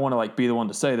 I don't want to like be the one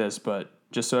to say this, but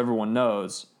just so everyone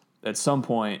knows, at some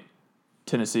point,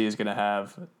 Tennessee is going to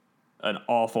have an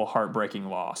awful, heartbreaking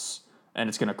loss, and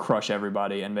it's going to crush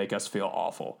everybody and make us feel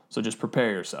awful. So just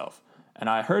prepare yourself. And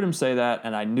I heard him say that,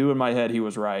 and I knew in my head he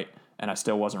was right, and I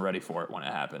still wasn't ready for it when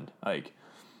it happened. Like,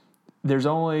 there was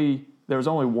only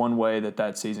one way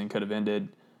that season could have ended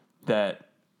that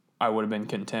I would have been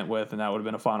content with, and that would have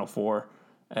been a Final Four,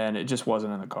 and it just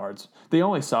wasn't in the cards. The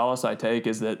only solace I take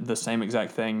is that the same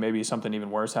exact thing, maybe something even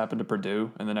worse, happened to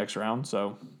Purdue in the next round.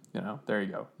 So, there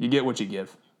you go. You get what you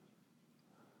give.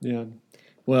 Yeah.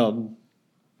 Well,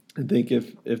 I think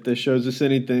if this shows us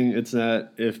anything, it's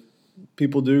that if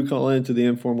people do call into the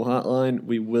informal hotline,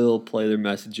 we will play their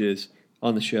messages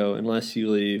on the show unless you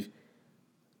leave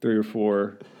 3 or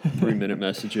 4 3-minute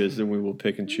messages, then we will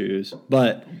pick and choose.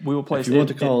 But we will play. If you want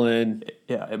to call in,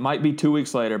 it might be 2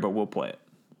 weeks later, but we'll play it.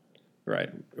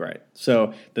 Right.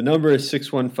 So the number is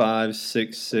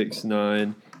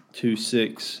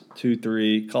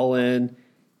 615-669-2623. Call in,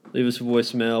 leave us a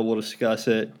voicemail. We'll discuss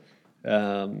it.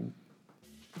 It'll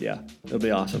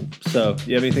be awesome. So,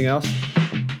 you have anything else?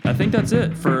 I think that's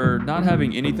it. For not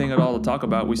having anything at all to talk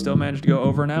about, we still managed to go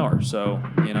over an hour. So,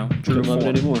 true to form.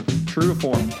 Anymore. True to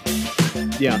form.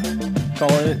 Yeah.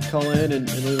 Call in and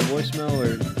leave a voicemail or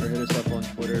hit us up on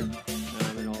Twitter.